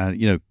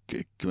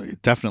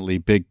definitely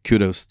big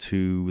kudos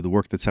to the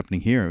work that's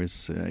happening here.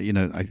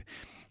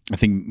 I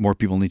think more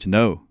people need to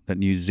know that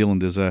New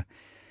Zealand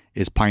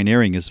is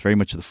pioneering, is very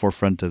much at the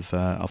forefront of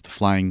the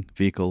flying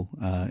vehicle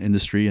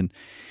industry, and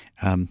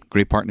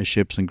great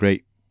partnerships and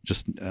great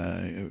just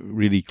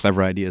really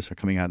clever ideas are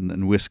coming out.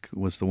 And Whisk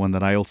was the one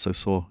that I also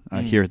saw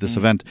here at this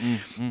event.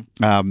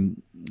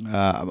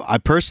 I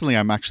personally,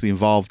 I'm actually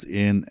involved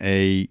in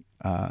a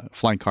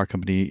flying car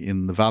company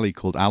in the Valley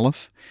called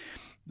Aleph,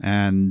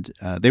 and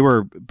they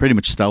were pretty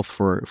much stealth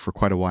for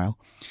quite a while.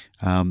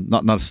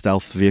 Not a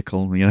stealth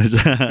vehicle,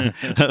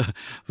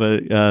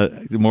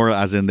 but more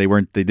as in they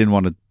didn't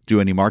want to do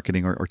any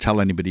marketing or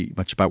tell anybody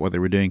much about what they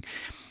were doing.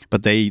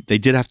 but they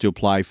did have to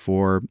apply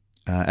for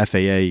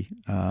FAA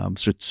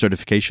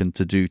certification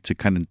to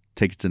kind of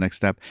take it to the next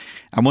step.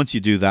 And once you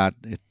do that,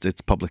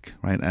 it's public,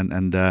 right?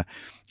 And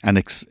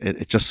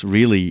it just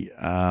really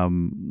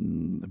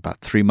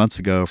about 4 months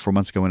ago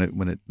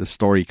when the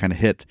story kind of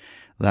hit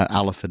that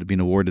Aleph had been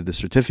awarded the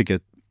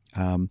certificate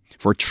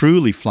for a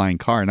truly flying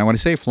car. Now, when I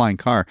say a flying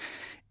car,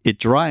 it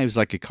drives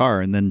like a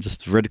car and then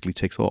just vertically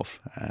takes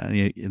off,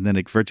 and then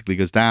it vertically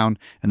goes down,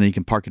 and then you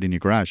can park it in your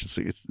garage. It's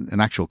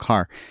an actual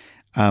car.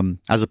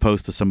 As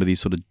opposed to some of these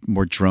sort of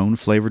more drone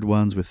flavored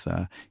ones with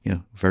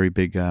very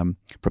big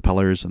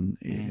propellers and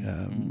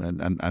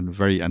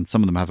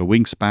some of them have a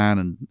wingspan,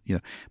 and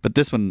but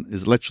this one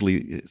is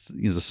literally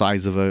the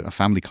size of a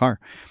family car.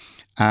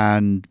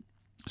 And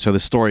so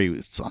the story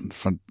was on the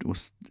front,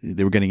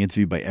 they were getting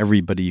interviewed by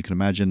everybody you can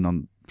imagine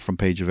on front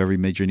page of every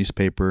major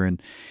newspaper,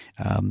 and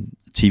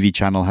TV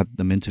channel had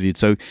them interviewed.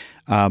 So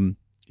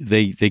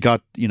they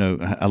got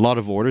a lot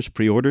of orders,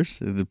 pre-orders.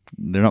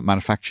 They're not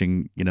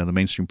manufacturing the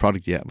mainstream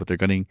product yet, but they're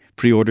getting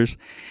pre-orders.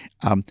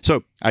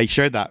 So I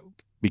shared that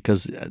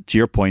because to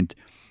your point,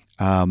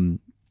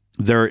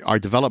 there are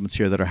developments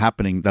here that have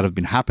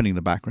been happening in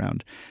the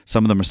background.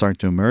 Some of them are starting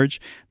to emerge.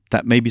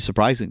 That may be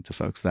surprising to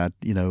folks. That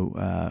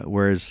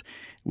whereas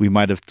we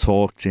might have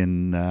talked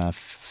in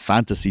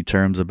fantasy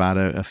terms about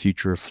a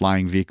future of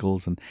flying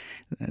vehicles, and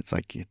it's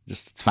like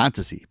it's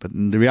fantasy. But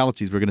in the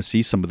reality is, we're going to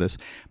see some of this.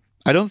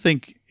 I don't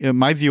think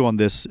my view on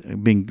this,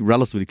 being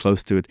relatively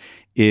close to it,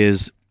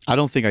 is I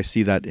don't think I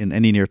see that in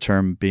any near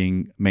term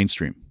being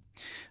mainstream.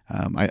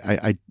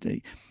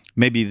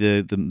 Maybe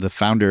the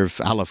founder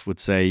of Aleph would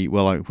say,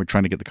 well, we're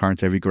trying to get the car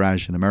into every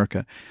garage in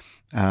America.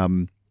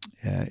 You're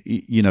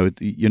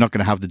not going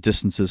to have the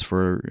distances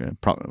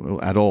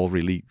at all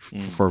really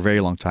for a very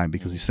long time,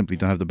 because you simply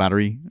don't have the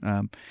battery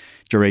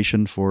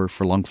duration for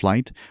long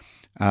flight.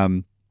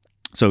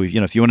 So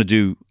if you want to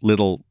do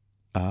little,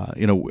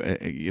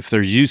 if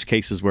there's use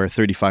cases where a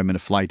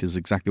 35-minute flight is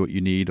exactly what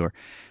you need, or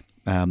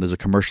there's a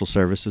commercial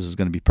service, this is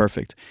going to be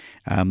perfect.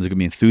 There's going to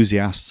be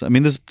enthusiasts. I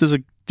mean, there's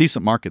a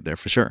decent market there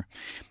for sure.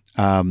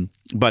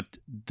 But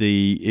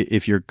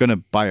if you're going to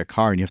buy a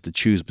car and you have to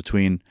choose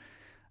between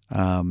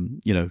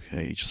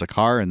just a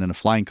car and then a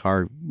flying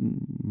car,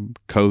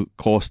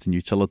 cost and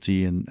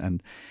utility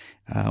and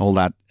all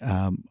that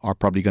are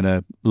probably going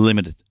to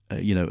limit it,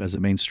 as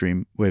a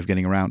mainstream way of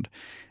getting around.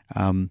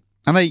 And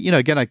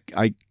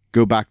I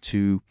go back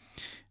to,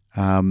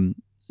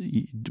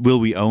 will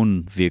we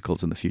own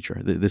vehicles in the future?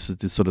 This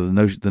is sort of the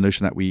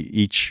notion that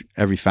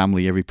every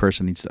family, every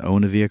person needs to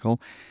own a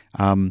vehicle.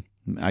 I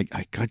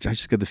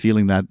just get the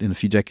feeling that in a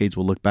few decades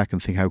we'll look back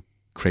and think how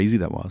crazy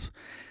that was.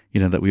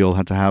 That we all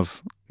had to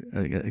have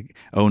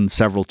own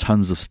several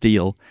tons of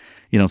steel,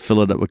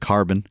 fill it up with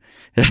carbon,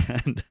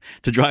 and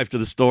to drive to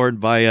the store and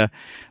buy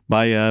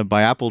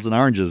apples and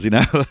oranges.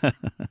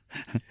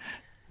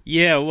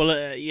 Yeah, well,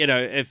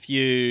 if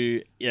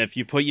you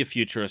put your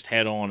futurist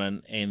hat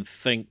on and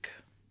think,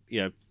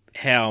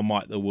 how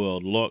might the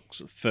world look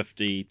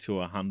 50 to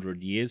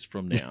 100 years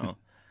from now,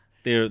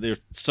 there are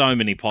so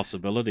many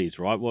possibilities,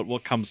 right?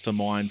 What comes to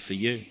mind for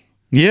you?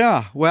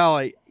 Yeah,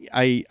 well,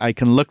 I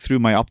can look through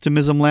my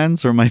optimism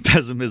lens or my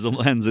pessimism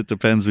lens. It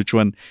depends which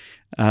one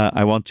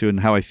I want to and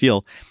how I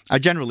feel. I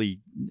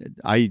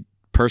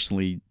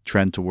personally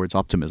trend towards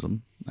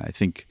optimism. I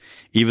think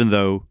even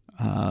though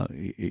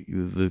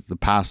the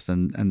past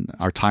and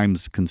our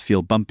times can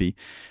feel bumpy,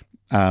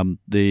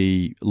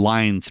 the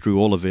line through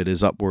all of it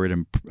is upward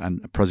and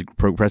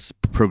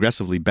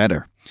progressively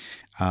better.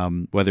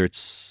 Whether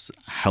it's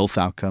health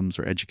outcomes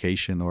or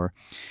education or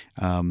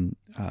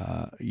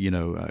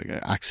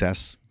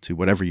access to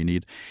whatever you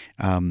need.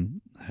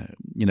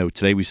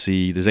 Today we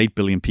see there's 8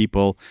 billion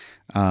people.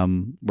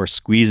 We're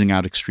squeezing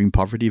out extreme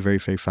poverty very,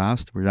 very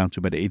fast. We're down to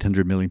about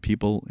 800 million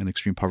people in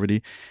extreme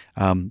poverty.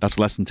 That's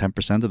less than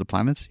 10% of the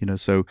planet.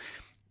 So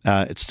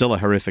it's still a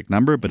horrific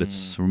number, but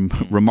it's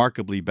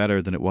remarkably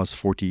better than it was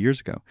 40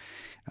 years ago,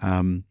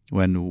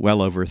 when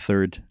well over a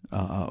third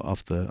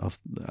of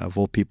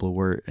all people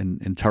were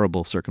in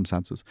terrible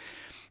circumstances.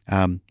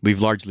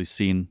 We've largely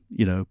seen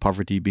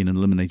poverty being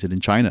eliminated in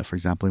China, for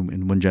example,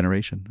 in one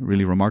generation.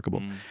 Really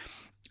remarkable.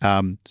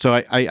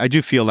 So I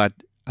do feel that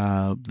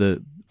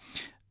the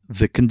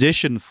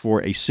condition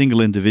for a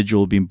single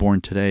individual being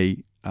born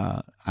today,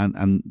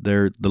 and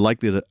the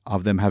likelihood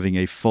of them having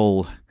a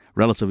full,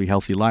 relatively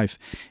healthy life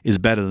is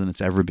better than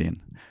it's ever been,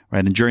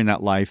 right? And during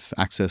that life,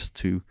 access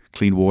to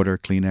clean water,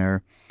 clean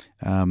air,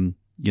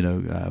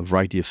 a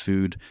variety of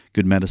food,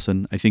 good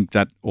medicine. I think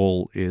that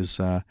all is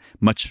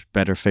much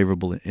better,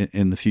 favorable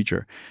in the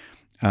future.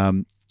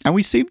 And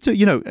we seem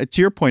to,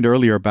 to your point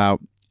earlier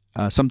about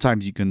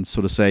sometimes you can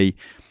sort of say,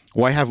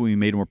 why haven't we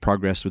made more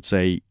progress with,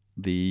 say,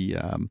 the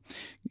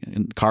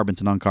carbon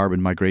to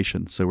non-carbon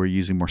migration? So we're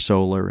using more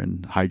solar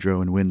and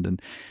hydro and wind.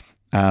 And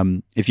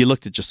if you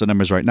looked at just the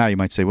numbers right now, you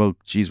might say, well,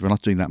 geez, we're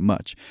not doing that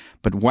much.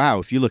 But wow,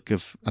 if you look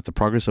at the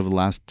progress over the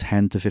last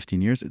 10 to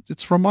 15 years,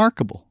 it's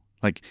remarkable,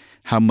 like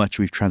how much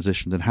we've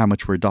transitioned and how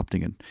much we're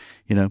adopting it.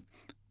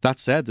 That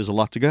said, there's a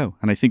lot to go.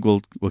 And I think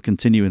we'll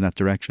continue in that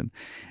direction.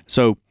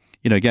 So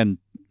again,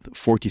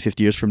 40,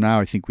 50 years from now,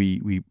 I think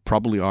we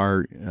probably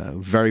are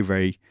very,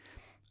 very,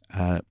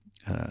 or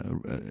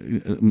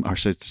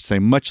should I say,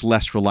 much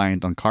less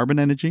reliant on carbon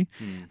energy.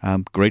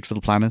 Great for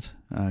the planet,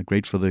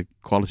 great for the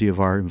quality of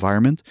our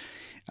environment.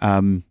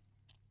 But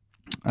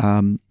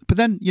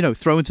then,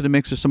 throw into the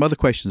mix there's some other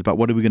questions about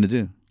what are we going to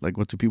do? Like,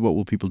 what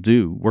will people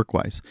do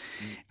work-wise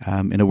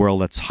in a world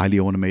that's highly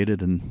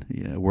automated and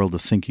a world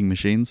of thinking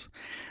machines?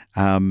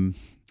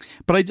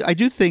 But I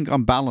do think,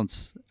 on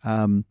balance,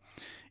 I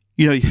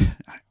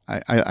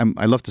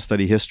love to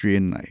study history,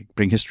 and I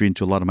bring history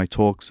into a lot of my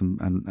talks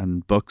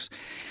and books.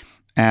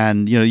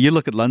 And, you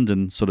look at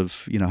London sort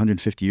of,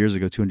 150 years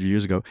ago, 200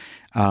 years ago,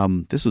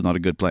 this was not a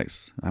good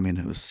place. I mean,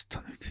 it was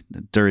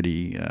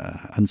dirty,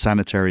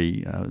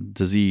 unsanitary,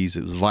 disease.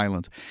 It was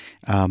violent,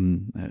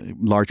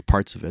 large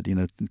parts of it,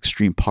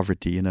 extreme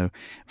poverty,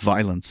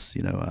 violence,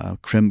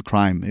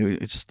 crime.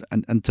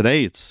 And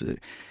today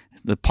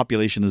the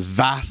population is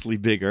vastly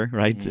bigger,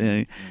 right?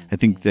 I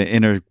think the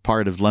inner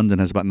part of London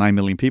has about 9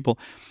 million people.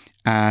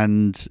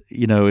 And,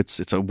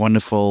 it's a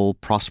wonderful,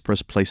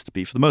 prosperous place to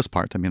be for the most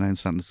part. I mean, I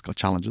understand it's got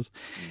challenges.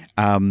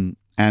 And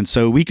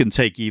so we can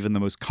take even the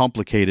most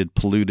complicated,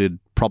 polluted,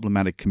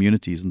 problematic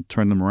communities and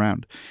turn them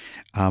around.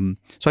 So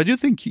I do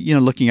think,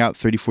 looking out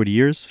 30, 40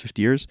 years,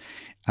 50 years,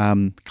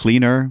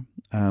 cleaner,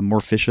 more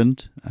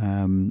efficient,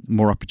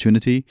 more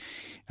opportunity,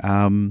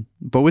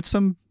 but with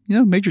some,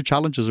 major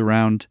challenges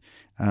around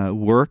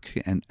work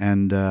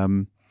and I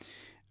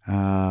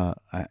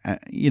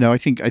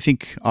think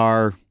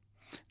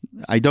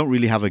I don't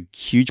really have a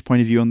huge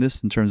point of view on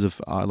this in terms of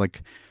our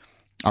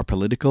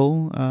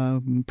political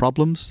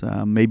problems.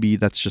 Maybe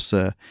that's just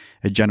a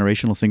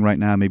generational thing right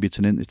now. Maybe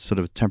it's sort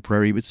of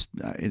temporary. It's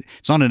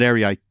not an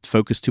area I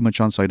focus too much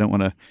on, so I don't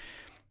want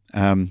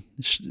to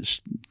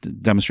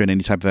demonstrate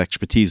any type of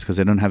expertise because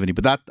I don't have any.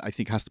 But that, I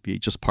think, has to be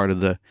just part of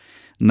the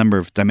number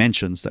of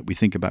dimensions that we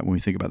think about when we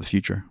think about the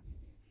future.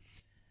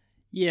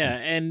 Yeah,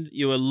 and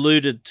you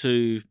alluded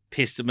to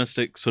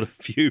pessimistic sort of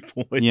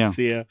viewpoints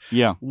there.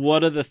 Yeah.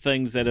 What are the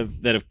things that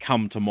have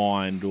come to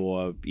mind,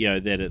 or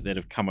that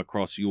have come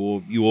across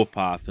your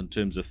path in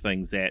terms of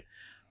things that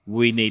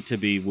we need to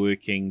be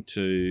working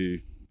to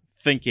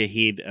think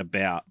ahead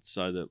about,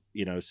 so that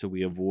so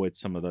we avoid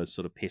some of those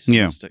sort of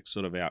pessimistic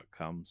sort of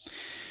outcomes?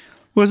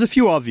 Well, there's a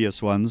few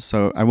obvious ones,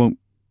 so I won't.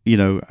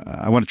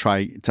 I want to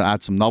try to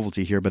add some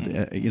novelty here, but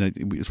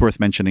it's worth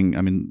mentioning.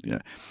 I mean,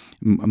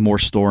 more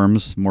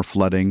storms, more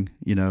flooding,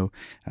 and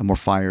more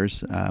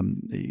fires.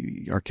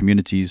 Our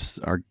communities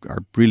are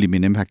really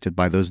being impacted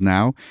by those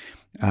now.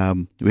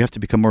 We have to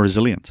become more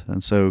resilient,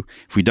 and so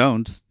if we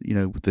don't,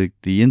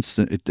 the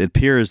instant it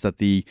appears that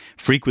the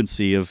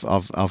frequency of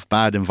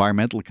bad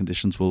environmental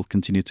conditions will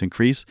continue to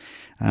increase,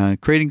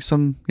 creating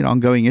some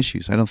ongoing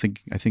issues. I don't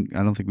think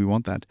we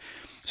want that.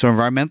 So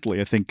environmentally,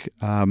 I think.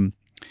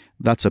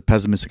 That's a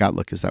pessimistic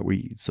outlook, is that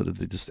we sort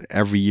of just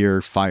every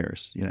year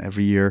fires,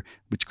 every year,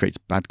 which creates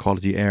bad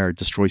quality air,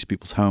 destroys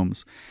people's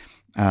homes,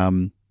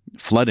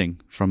 flooding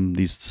from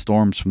these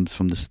storms,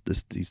 from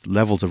these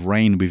levels of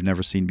rain we've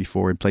never seen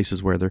before in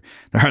places where there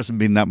hasn't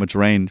been that much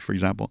rain, for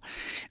example.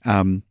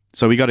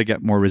 So we got to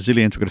get more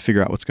resilient. We've got to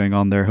figure out what's going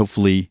on there.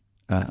 Hopefully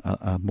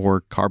a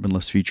more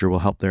carbonless future will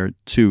help there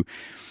too.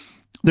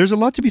 There's a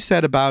lot to be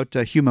said about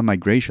human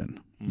migration.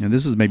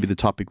 This is maybe the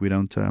topic we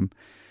don't...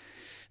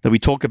 that we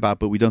talk about,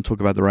 but we don't talk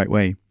about the right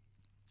way,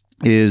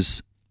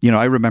 is,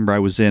 I remember I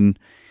was at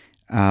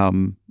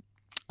an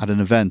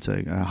event,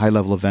 a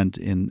high-level event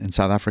in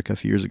South Africa a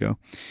few years ago.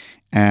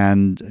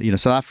 And,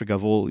 South Africa,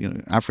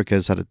 Africa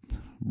has had a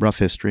rough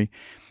history,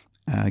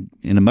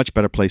 in a much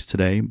better place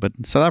today. But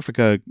South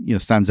Africa,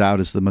 stands out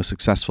as the most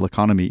successful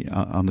economy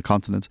on the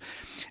continent.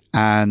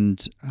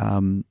 And,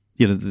 one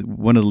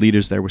of the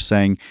leaders there was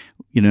saying,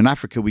 in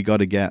Africa, we got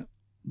to get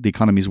the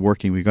economy's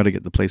working. We've got to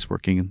get the place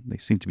working, and they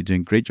seem to be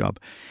doing a great job.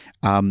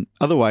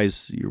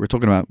 Otherwise, we're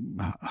talking about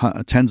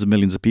tens of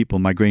millions of people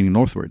migrating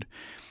northward,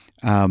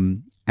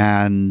 and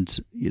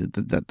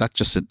that's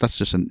just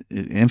an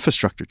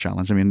infrastructure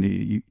challenge. I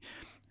mean,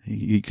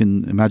 you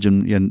can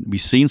imagine,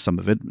 we've seen some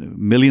of it.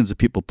 Millions of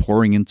people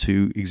pouring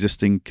into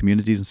existing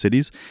communities and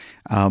cities.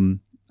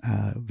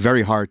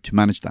 Very hard to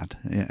manage that,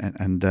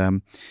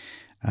 and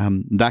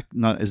that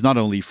is not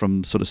only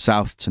from sort of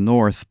south to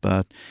north,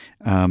 but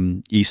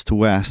east to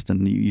west,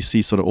 and you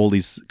see sort of all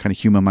these kind of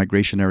human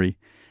migrationary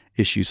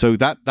issues. So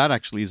that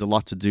actually is a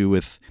lot to do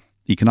with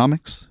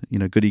economics,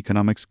 good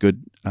economics,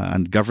 good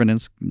and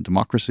governance,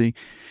 democracy.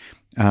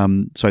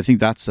 So I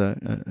think that's a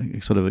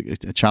sort of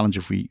a challenge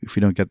if we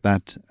don't get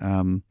that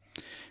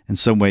in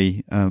some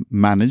way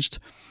managed.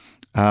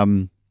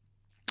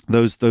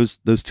 Those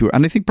two,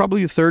 and I think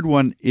probably the third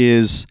one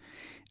is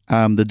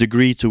the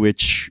degree to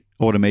which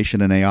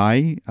automation and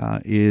AI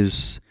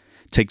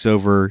takes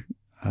over,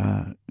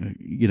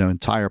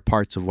 entire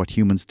parts of what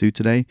humans do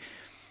today,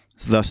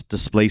 thus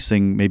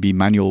displacing maybe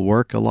manual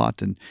work a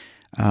lot. And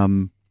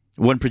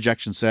one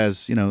projection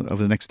says,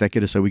 over the next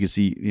decade or so, we could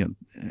see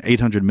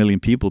 800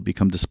 million people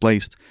become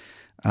displaced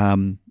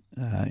in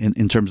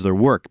terms of their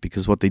work,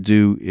 because what they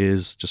do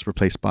is just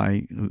replaced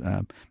by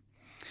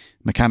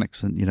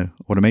mechanics and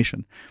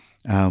automation.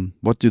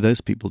 What do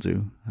those people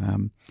do?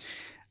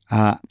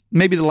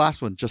 Maybe the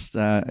last one, just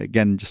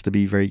again, just to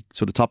be very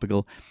sort of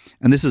topical,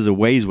 and this is a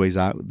ways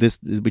out.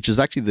 Which is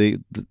actually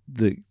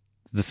the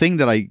thing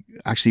that I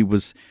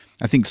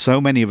think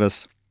so many of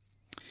us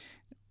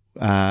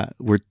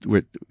were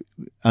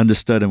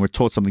understood and were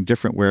taught something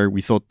different, where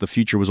we thought the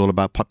future was all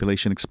about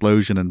population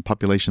explosion and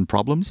population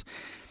problems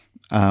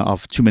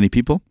of too many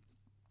people.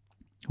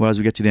 Well, as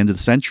we get to the end of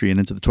the century and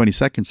into the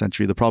 22nd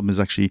century, the problem is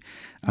actually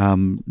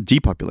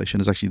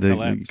depopulation, is actually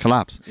the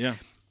collapse. Yeah.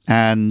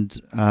 And,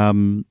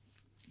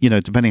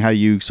 depending how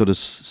you sort of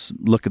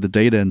look at the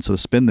data and sort of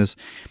spin this,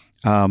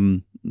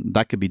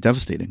 that could be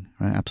devastating,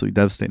 right? Absolutely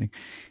devastating.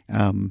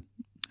 And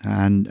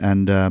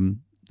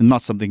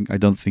not something I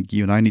don't think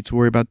you and I need to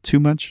worry about too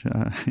much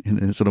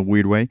in a sort of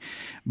weird way,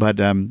 but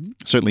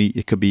certainly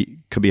it could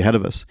be ahead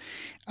of us.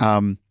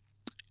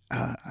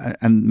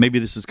 And maybe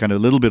this is kind of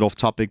a little bit off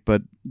topic,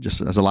 but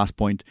just as a last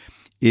point,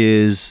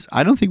 is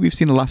I don't think we've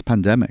seen the last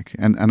pandemic,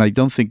 and I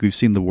don't think we've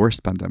seen the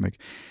worst pandemic.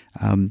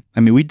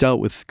 We dealt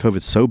with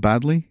COVID so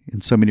badly in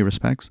so many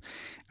respects.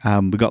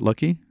 We got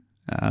lucky.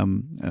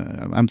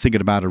 I'm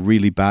thinking about a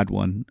really bad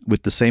one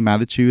with the same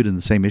attitude and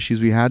the same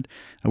issues we had,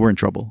 and we're in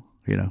trouble.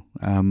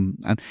 I'm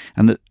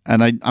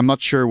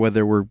not sure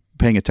whether we're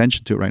paying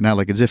attention to it right now.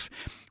 Like, as if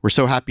we're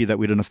so happy that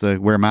we don't have to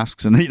wear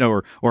masks, and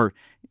or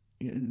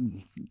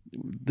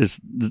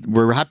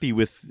we're happy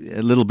with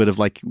a little bit of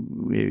like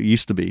it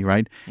used to be,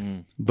 right?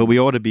 But we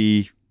ought to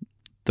be,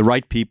 the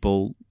right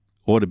people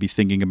ought to be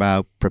thinking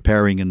about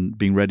preparing and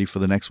being ready for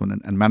the next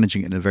one and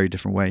managing it in a very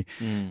different way.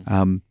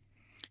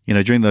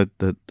 During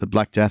the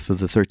Black Death of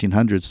the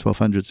 1300s,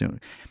 1200s,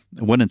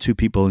 1 in 2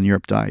 people in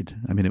Europe died.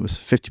 It was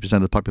 50%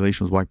 of the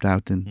population was wiped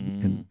out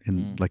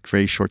in like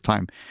very short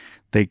time.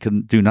 They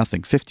couldn't do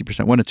nothing.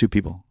 50%, 1 in 2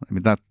 people.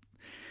 That.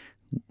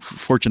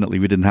 Fortunately,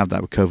 we didn't have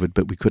that with COVID,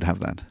 but we could have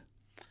that.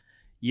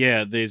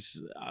 Yeah,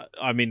 there's,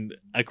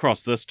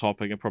 across this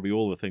topic and probably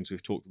all the things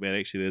we've talked about,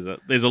 actually,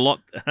 there's a lot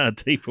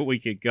deeper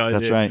we could go.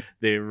 That's right.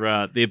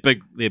 They're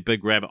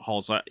big rabbit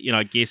holes.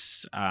 I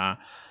guess, as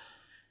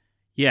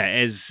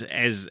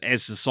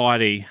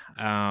society,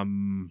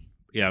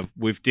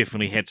 we've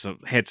definitely had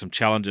some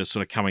challenges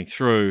sort of coming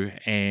through,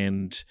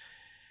 and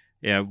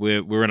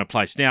we're in a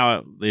place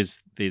now.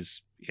 There's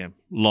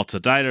lots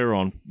of data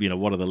on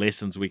what are the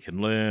lessons we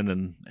can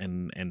learn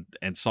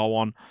and so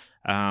on,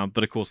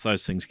 but of course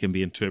those things can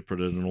be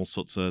interpreted in all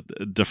sorts of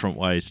different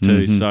ways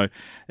too. So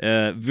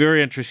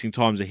very interesting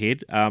times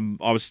ahead.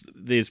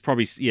 There's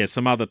probably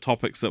some other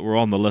topics that were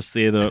on the list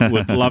there that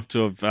would love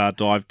to have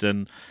dived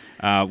in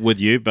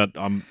with you, but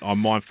I'm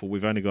mindful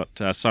we've only got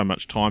so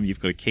much time. You've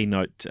got a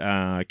keynote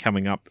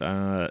coming up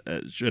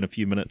in a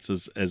few minutes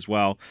as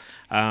well.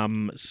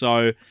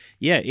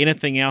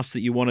 Anything else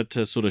that you wanted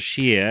to sort of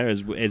share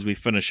as we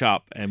finish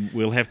up, and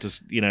we'll have to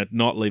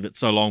not leave it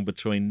so long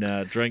between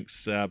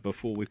drinks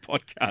before we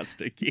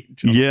podcast again,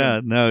 Jonathan. Yeah,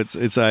 no,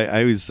 it's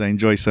I always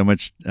enjoy so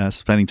much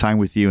spending time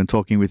with you and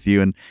talking with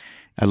you, and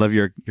I love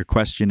your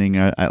questioning.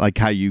 I like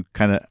how you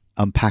kind of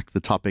unpack the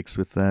topics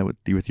with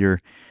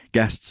your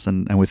guests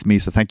and with me.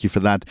 So thank you for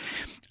that.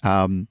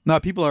 Now,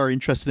 people are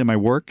interested in my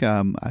work.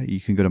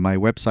 You can go to my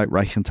website,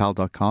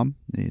 Reichental.com.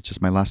 It's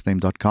just my last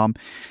name.com.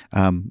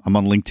 I'm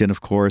on LinkedIn, of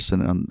course,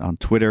 and on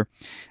Twitter,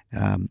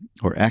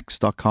 or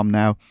X.com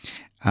now.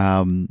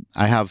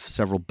 I have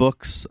several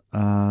books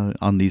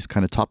on these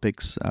kind of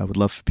topics. I would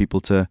love for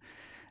people to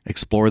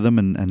explore them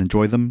and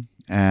enjoy them.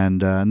 And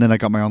then I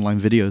got my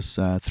online videos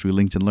through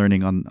LinkedIn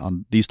Learning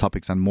on these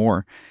topics and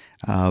more,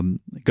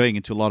 going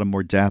into a lot of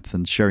more depth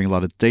and sharing a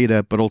lot of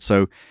data, but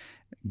also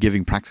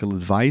giving practical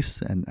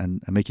advice and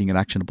making it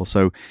actionable.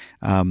 So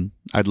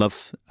I'd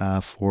love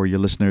for your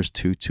listeners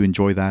to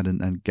enjoy that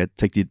and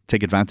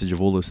take advantage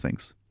of all those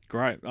things.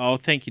 Great. Oh,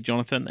 thank you,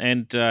 Jonathan.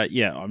 And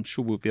I'm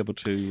sure we'll be able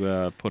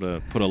to put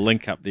a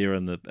link up there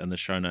in the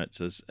show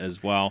notes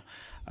as well,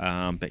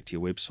 back to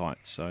your website,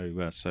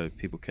 so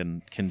people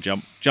can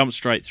jump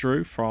straight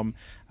through from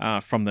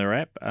their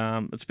app.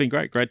 It's been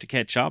great to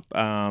catch up.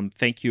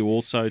 Thank you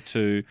also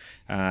to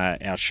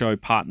our show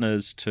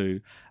partners,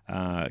 to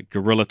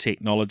Gorilla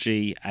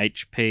Technology,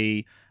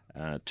 HP,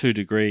 2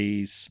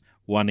 Degrees,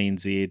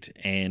 1NZ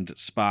and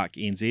Spark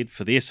NZ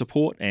for their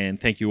support, and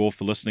thank you all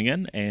for listening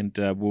in, and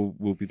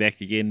we'll be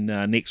back again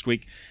next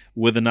week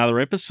with another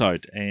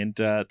episode. And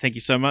thank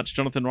you so much,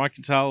 Jonathan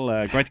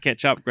Reichental. Great to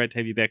catch up. Great to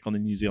have you back on the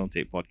New Zealand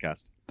Tech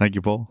Podcast. Thank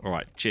you, Paul. All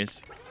right,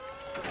 cheers.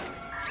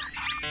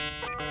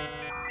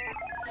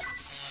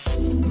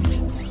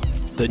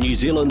 The New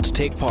Zealand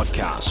Tech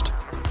Podcast,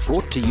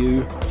 brought to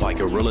you by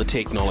Gorilla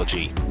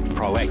Technology,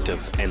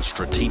 proactive and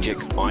strategic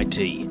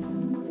IT.